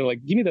interested, and they're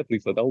like, give me that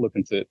leaflet, I'll look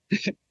into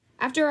it.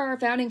 After our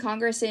founding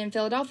Congress in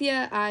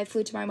Philadelphia, I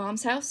flew to my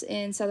mom's house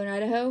in southern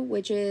Idaho,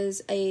 which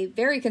is a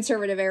very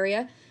conservative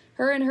area.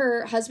 Her and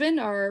her husband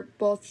are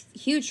both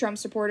huge Trump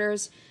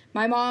supporters.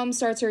 My mom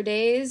starts her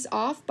days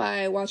off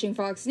by watching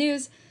Fox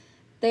News.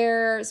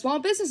 They're small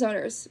business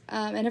owners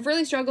and have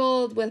really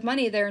struggled with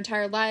money their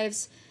entire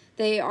lives.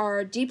 They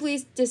are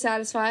deeply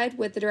dissatisfied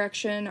with the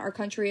direction our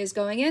country is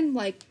going in,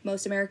 like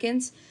most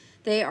Americans.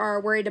 They are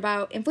worried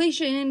about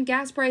inflation,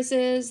 gas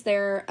prices.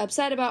 They're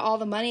upset about all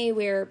the money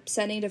we're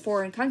sending to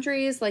foreign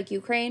countries like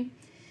Ukraine.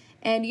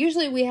 And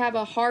usually we have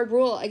a hard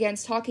rule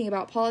against talking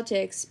about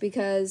politics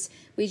because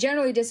we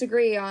generally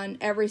disagree on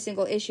every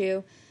single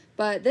issue.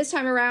 But this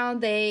time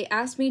around, they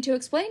asked me to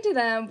explain to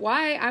them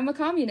why I'm a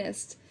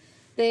communist.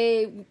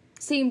 They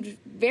seemed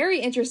very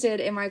interested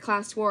in my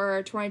Class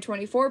War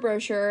 2024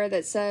 brochure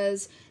that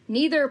says,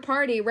 "Neither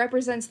party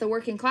represents the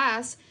working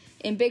class,"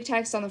 in big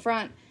text on the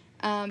front.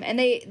 And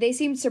they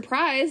seemed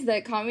surprised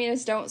that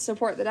communists don't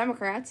support the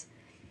Democrats.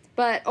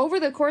 But over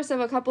the course of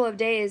a couple of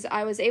days,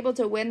 I was able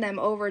to win them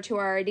over to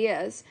our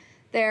ideas.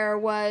 There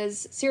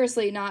was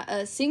seriously not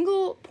a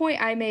single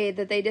point I made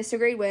that they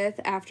disagreed with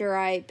after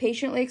I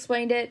patiently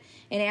explained it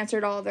and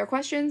answered all of their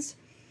questions.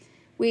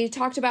 We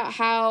talked about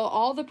how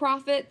all the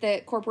profit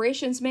that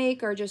corporations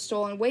make are just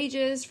stolen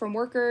wages from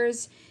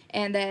workers,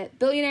 and that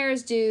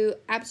billionaires do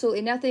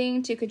absolutely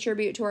nothing to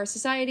contribute to our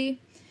society.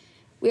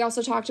 We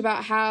also talked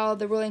about how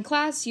the ruling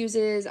class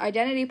uses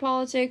identity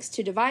politics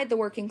to divide the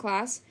working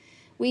class.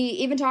 We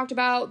even talked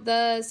about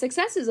the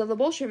successes of the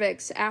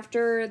Bolsheviks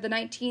after the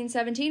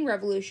 1917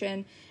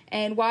 revolution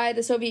and why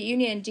the Soviet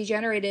Union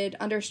degenerated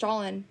under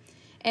Stalin.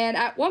 And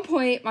at one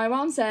point, my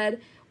mom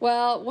said,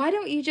 "Well, why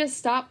don't you just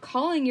stop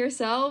calling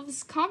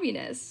yourselves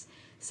communists?"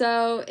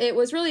 So it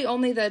was really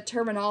only the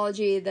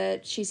terminology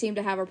that she seemed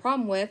to have a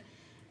problem with.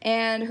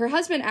 And her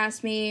husband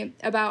asked me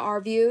about our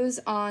views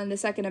on the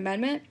Second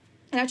Amendment.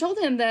 And I told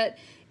him that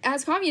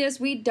as communists,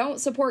 we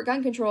don't support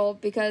gun control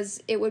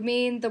because it would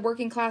mean the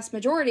working class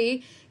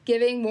majority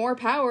giving more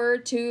power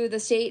to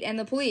the state and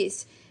the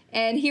police.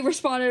 And he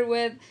responded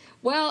with,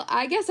 "Well,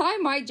 I guess I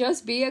might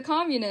just be a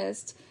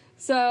communist."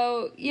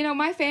 So,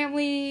 my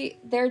family,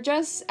 they're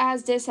just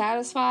as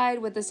dissatisfied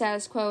with the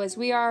status quo as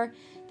we are.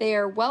 They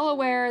are well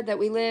aware that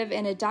we live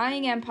in a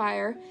dying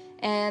empire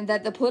and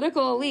that the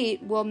political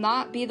elite will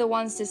not be the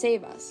ones to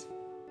save us.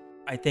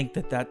 I think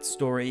that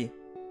story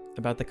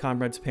about the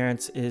comrades'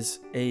 parents is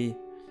a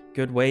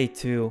good way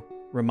to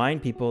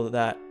remind people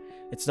that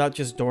it's not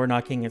just door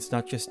knocking, it's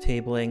not just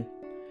tabling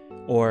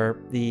or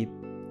the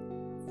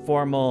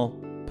formal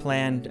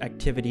planned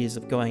activities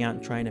of going out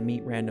and trying to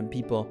meet random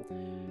people,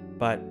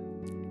 but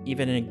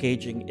even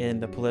engaging in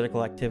the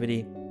political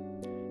activity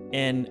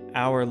in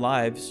our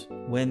lives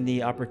when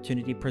the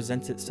opportunity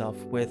presents itself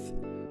with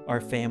our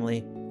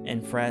family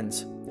and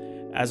friends.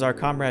 As our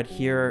comrade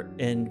here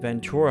in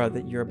Ventura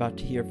that you're about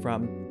to hear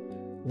from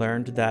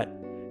learned, that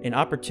an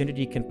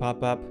opportunity can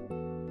pop up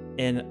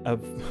in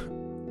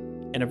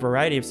a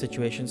variety of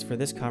situations. For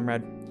this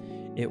comrade,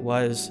 it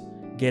was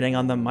getting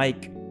on the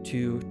mic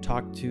to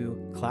talk to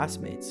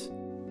classmates.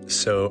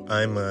 So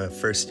I'm a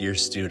first-year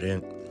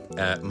student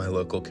at my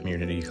local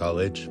community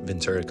college,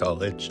 Ventura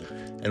College,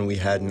 and we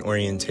had an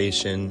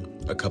orientation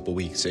a couple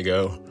weeks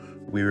ago.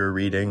 We were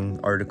reading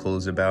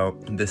articles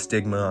about the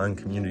stigma on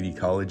community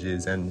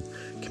colleges and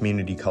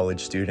community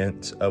college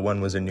students.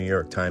 One was a New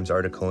York Times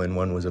article and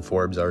one was a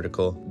Forbes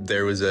article.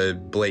 There was a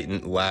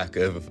blatant lack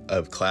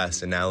of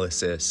class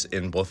analysis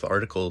in both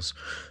articles.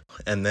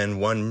 And then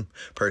one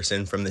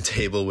person from the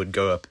table would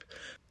go up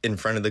in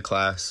front of the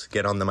class,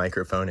 get on the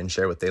microphone and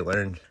share what they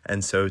learned.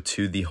 And so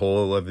to the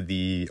whole of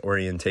the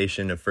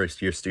orientation of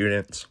first-year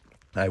students,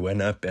 I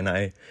went up and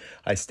I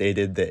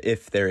stated that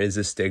if there is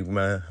a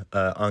stigma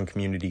on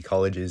community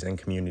colleges and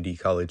community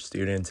college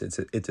students,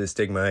 it's a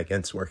stigma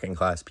against working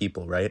class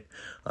people, right?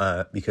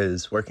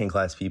 Because working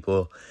class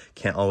people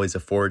can't always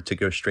afford to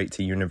go straight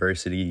to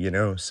university.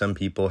 Some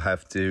people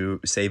have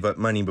to save up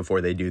money before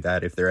they do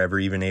that, if they're ever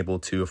even able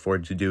to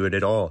afford to do it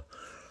at all.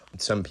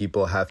 Some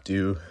people have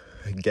to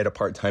get a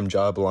part-time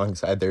job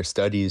alongside their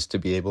studies to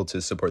be able to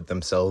support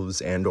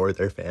themselves and or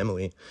their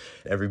family.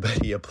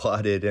 Everybody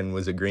applauded and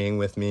was agreeing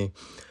with me.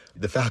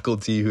 The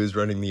faculty who was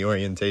running the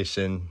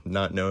orientation,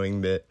 not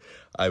knowing that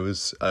I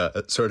was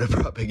sort of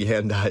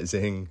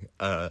propagandizing,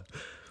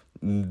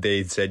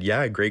 they said,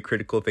 yeah, great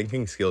critical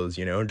thinking skills,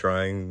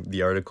 drawing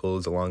the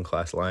articles along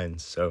class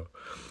lines. So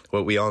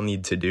what we all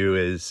need to do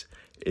is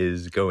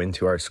go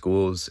into our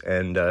schools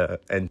and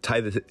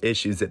tie the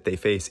issues that they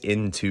face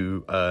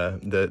into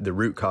the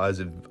root cause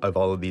of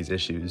all of these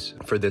issues.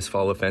 For this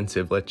fall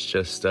offensive, let's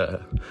just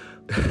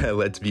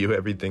let's view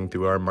everything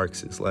through our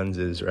Marxist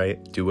lenses, right?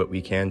 Do what we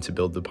can to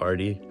build the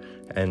party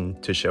and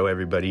to show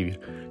everybody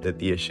that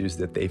the issues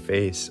that they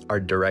face are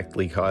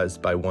directly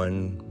caused by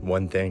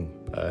one thing,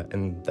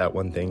 and that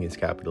one thing is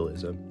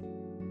capitalism.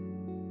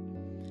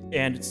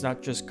 And it's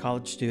not just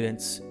college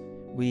students.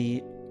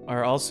 We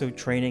are also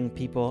training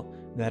people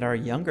that are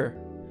younger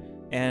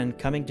and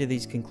coming to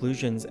these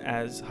conclusions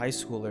as high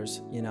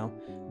schoolers.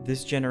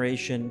 This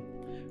generation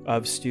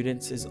of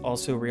students is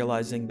also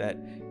realizing that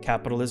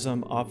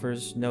capitalism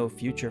offers no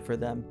future for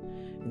them.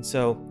 And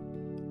so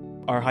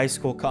our high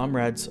school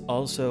comrades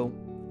also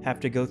have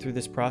to go through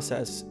this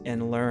process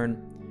and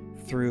learn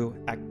through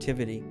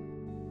activity.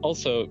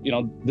 Also,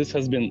 this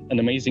has been an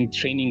amazing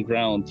training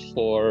ground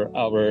for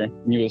our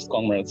newest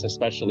comrades,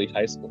 especially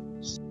high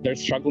schoolers. They're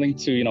struggling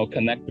to,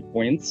 connect the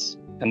points,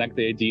 connect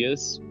the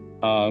ideas,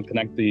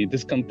 connect the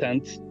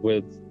discontent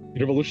with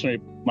the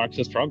revolutionary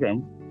Marxist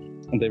program.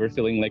 And they were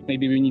feeling like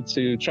maybe we need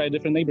to try a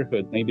different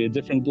neighborhood, maybe a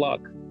different block.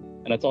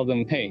 And I told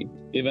them, hey,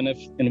 even if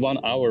in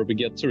 1 hour we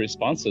get 2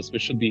 responses, I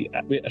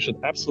should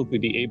absolutely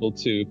be able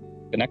to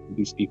connect with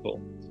these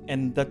people.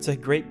 And that's a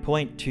great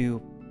point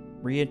to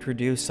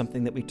reintroduce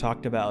something that we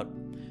talked about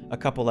a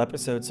couple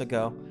episodes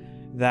ago,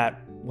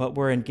 that what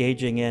we're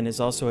engaging in is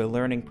also a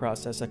learning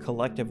process, a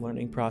collective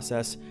learning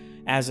process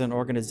as an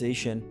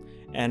organization.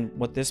 And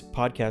what this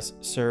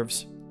podcast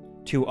serves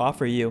to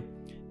offer you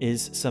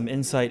is some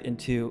insight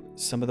into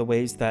some of the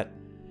ways that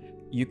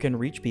you can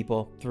reach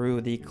people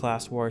through the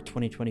Class War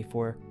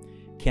 2024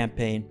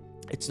 campaign.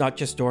 It's not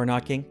just door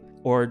knocking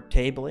or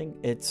tabling,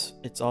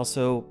 it's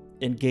also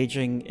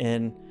engaging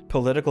in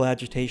political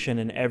agitation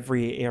in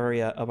every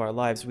area of our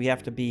lives. We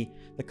have to be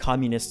the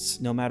communists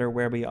no matter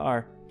where we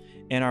are,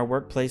 in our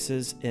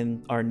workplaces,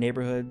 in our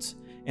neighborhoods,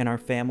 in our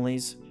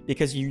families,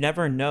 because you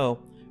never know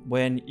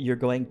when you're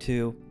going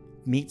to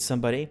meet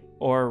somebody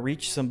or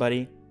reach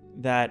somebody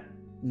that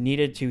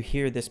needed to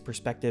hear this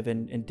perspective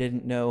and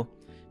didn't know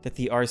that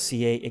the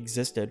RCA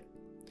existed.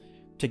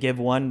 To give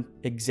one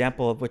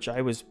example of which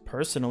I was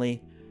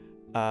personally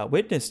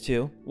witness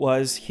to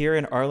was here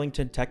in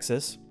Arlington,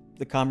 Texas.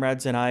 The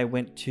comrades and I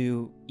went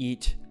to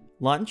eat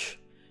lunch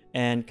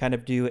and kind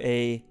of do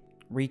a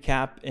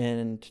recap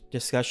and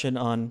discussion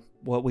on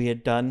what we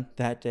had done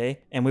that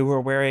day. And we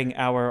were wearing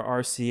our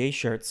RCA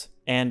shirts.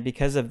 And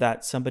because of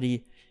that,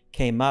 somebody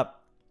came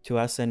up to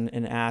us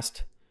and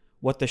asked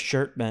what the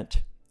shirt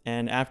meant.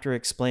 And after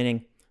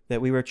explaining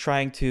that we were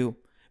trying to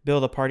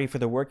build a party for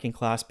the working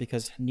class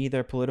because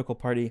neither political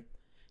party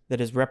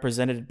that is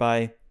represented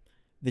by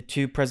the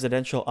 2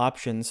 presidential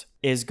options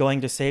is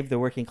going to save the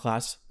working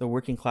class. The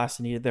working class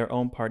needed their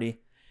own party.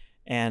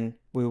 And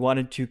we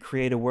wanted to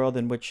create a world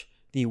in which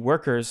the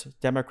workers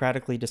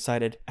democratically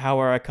decided how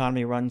our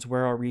economy runs,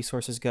 where our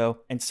resources go,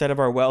 instead of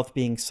our wealth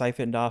being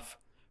siphoned off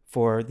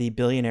for the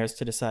billionaires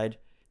to decide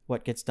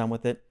what gets done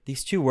with it.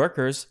 These 2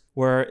 workers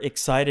were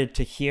excited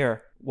to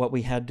hear what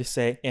we had to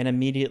say and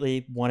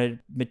immediately wanted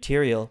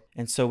material.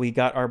 And so we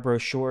got our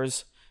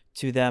brochures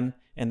to them,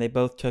 and they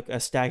both took a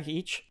stack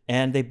each,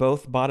 and they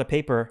both bought a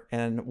paper.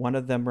 And one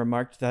of them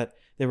remarked that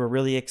they were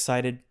really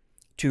excited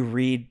to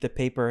read the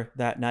paper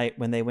that night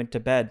when they went to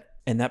bed.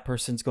 And that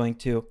person's going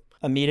to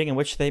a meeting in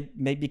which they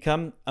may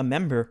become a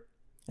member.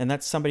 And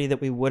that's somebody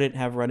that we wouldn't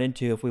have run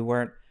into if we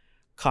weren't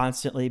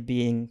constantly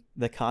being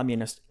the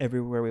communist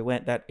everywhere we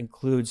went. That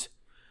includes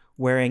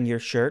wearing your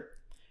shirt,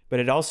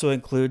 but it also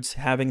includes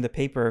having the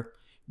paper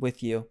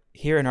with you.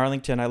 Here in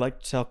Arlington, I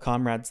like to tell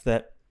comrades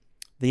that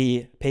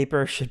the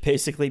paper should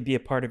basically be a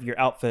part of your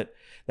outfit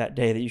that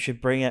day, that you should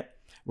bring it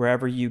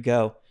wherever you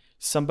go.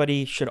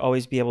 Somebody should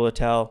always be able to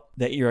tell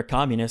that you're a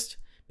communist,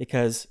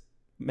 because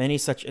many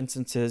such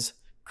instances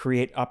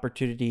create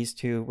opportunities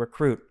to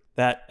recruit.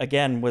 That,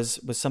 again, was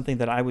something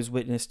that I was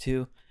witness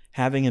to,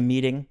 having a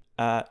meeting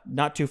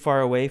not too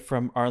far away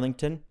from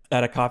Arlington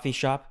at a coffee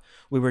shop.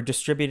 We were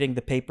distributing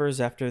the papers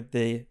after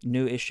the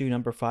new issue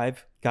number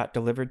 5 got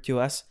delivered to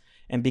us.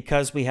 And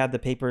because we had the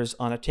papers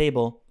on a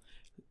table,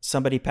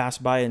 somebody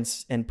passed by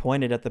and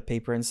pointed at the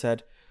paper and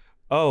said,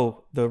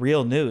 "Oh, the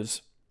real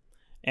news."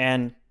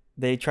 And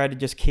they tried to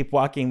just keep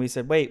walking. We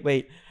said,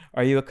 wait,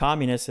 are you a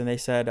communist? And they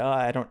said, "Oh,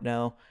 I don't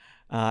know.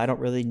 I don't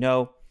really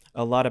know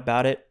a lot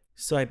about it."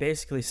 So I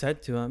basically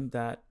said to them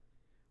that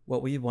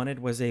what we wanted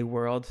was a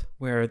world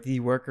where the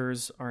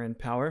workers are in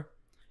power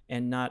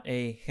and not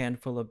a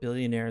handful of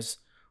billionaires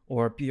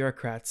or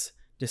bureaucrats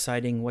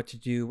deciding what to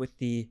do with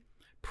the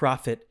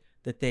profit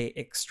that they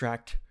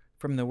extract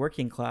from the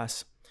working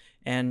class.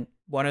 And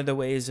one of the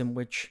ways in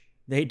which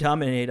they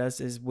dominate us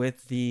is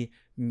with the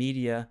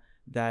media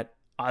that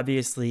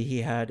obviously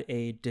he had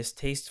a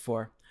distaste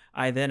for.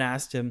 I then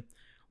asked him,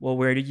 "Well,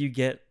 where did you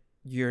get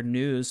your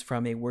news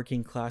from a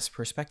working class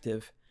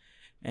perspective?"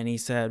 And he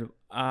said,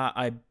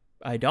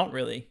 I don't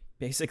really,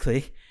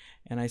 basically.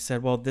 And I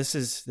said, "Well, this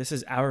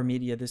is our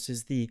media. This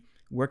is the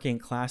working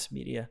class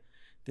media.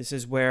 This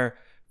is where,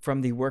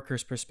 from the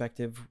workers'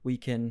 perspective, we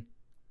can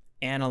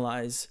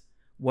analyze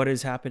what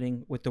is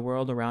happening with the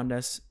world around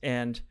us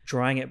and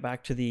drawing it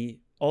back to the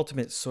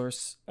ultimate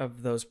source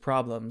of those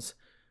problems,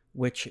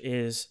 which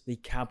is the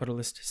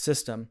capitalist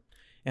system."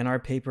 And our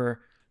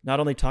paper not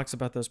only talks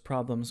about those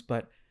problems,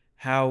 but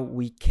how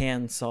we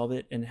can solve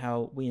it and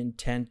how we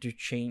intend to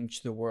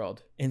change the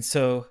world. And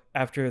so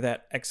after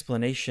that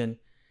explanation,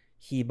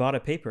 he bought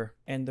a paper.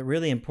 And the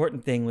really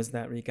important thing was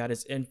that we got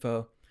his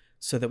info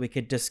so that we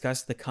could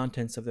discuss the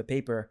contents of the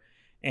paper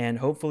and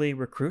hopefully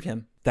recruit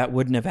him. That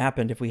wouldn't have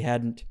happened if we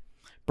hadn't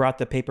brought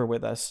the paper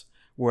with us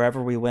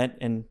wherever we went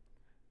and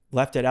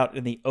left it out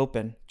in the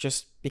open,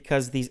 just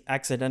because these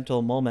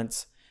accidental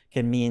moments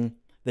can mean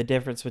the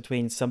difference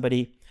between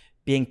somebody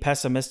being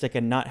pessimistic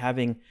and not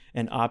having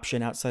an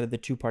option outside of the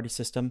 2-party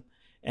system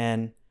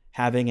and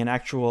having an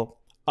actual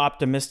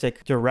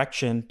optimistic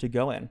direction to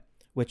go in,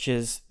 which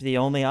is the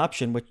only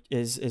option, which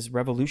is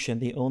revolution.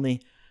 The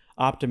only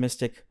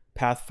optimistic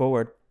path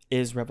forward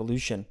is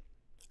revolution.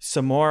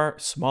 Some more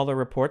smaller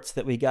reports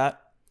that we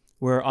got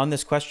were on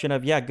this question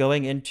of,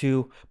 going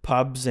into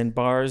pubs and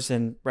bars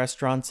and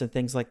restaurants and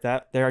things like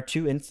that. There are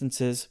 2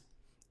 instances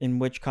in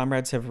which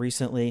comrades have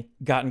recently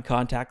gotten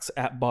contacts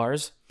at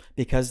bars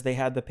because they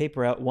had the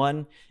paper out,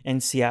 one in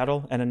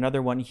Seattle and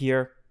another one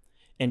here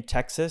in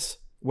Texas,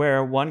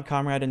 where one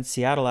comrade in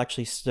Seattle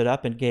actually stood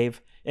up and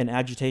gave an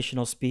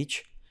agitational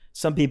speech.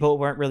 Some people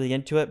weren't really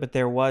into it, but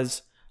there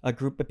was a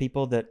group of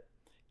people that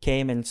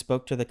came and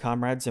spoke to the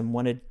comrades and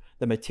wanted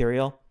the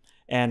material.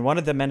 And one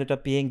of them ended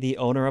up being the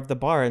owner of the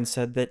bar and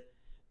said that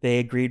they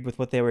agreed with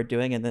what they were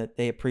doing and that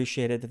they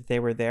appreciated that they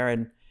were there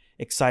and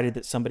excited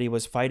that somebody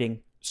was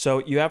fighting. So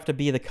you have to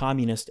be the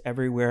communist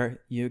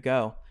everywhere you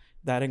go.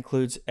 That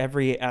includes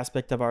every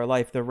aspect of our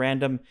life, the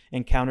random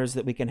encounters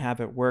that we can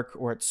have at work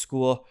or at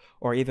school,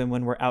 or even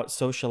when we're out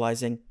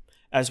socializing,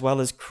 as well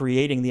as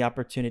creating the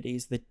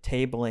opportunities, the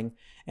tabling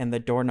and the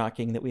door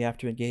knocking that we have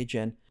to engage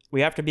in.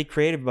 We have to be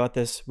creative about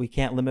this. We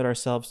can't limit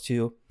ourselves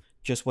to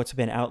just what's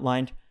been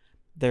outlined.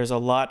 There's a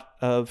lot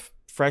of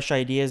fresh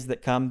ideas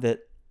that come that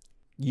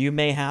you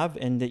may have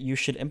and that you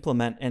should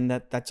implement, and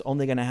that's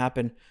only going to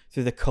happen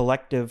through the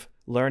collective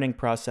learning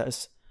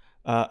process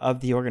of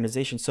the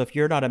organization. So if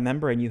you're not a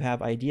member and you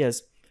have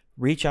ideas,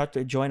 reach out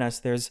to join us.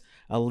 There's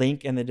a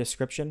link in the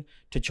description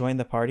to join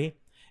the party,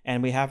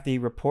 and we have the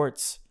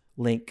reports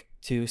link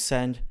to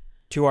send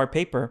to our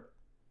paper.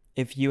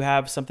 If you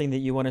have something that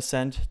you want to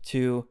send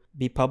to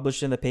be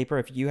published in the paper,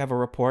 if you have a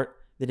report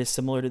that is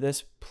similar to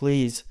this,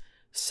 please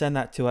send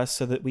that to us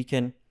so that we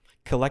can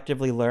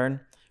collectively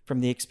learn from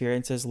the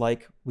experiences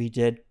like we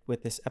did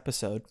with this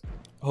episode.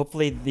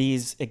 Hopefully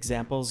these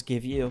examples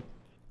give you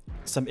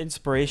some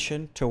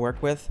inspiration to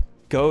work with.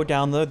 Go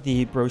download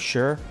the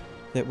brochure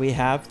that we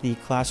have, the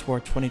Class War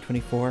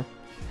 2024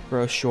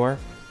 brochure.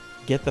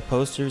 Get the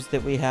posters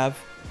that we have,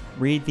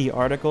 read the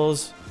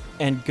articles,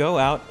 and go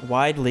out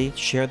widely,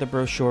 share the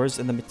brochures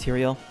and the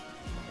material,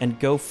 and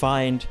go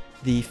find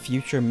the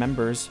future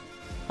members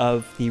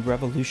of the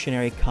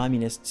Revolutionary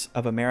Communists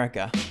of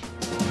America.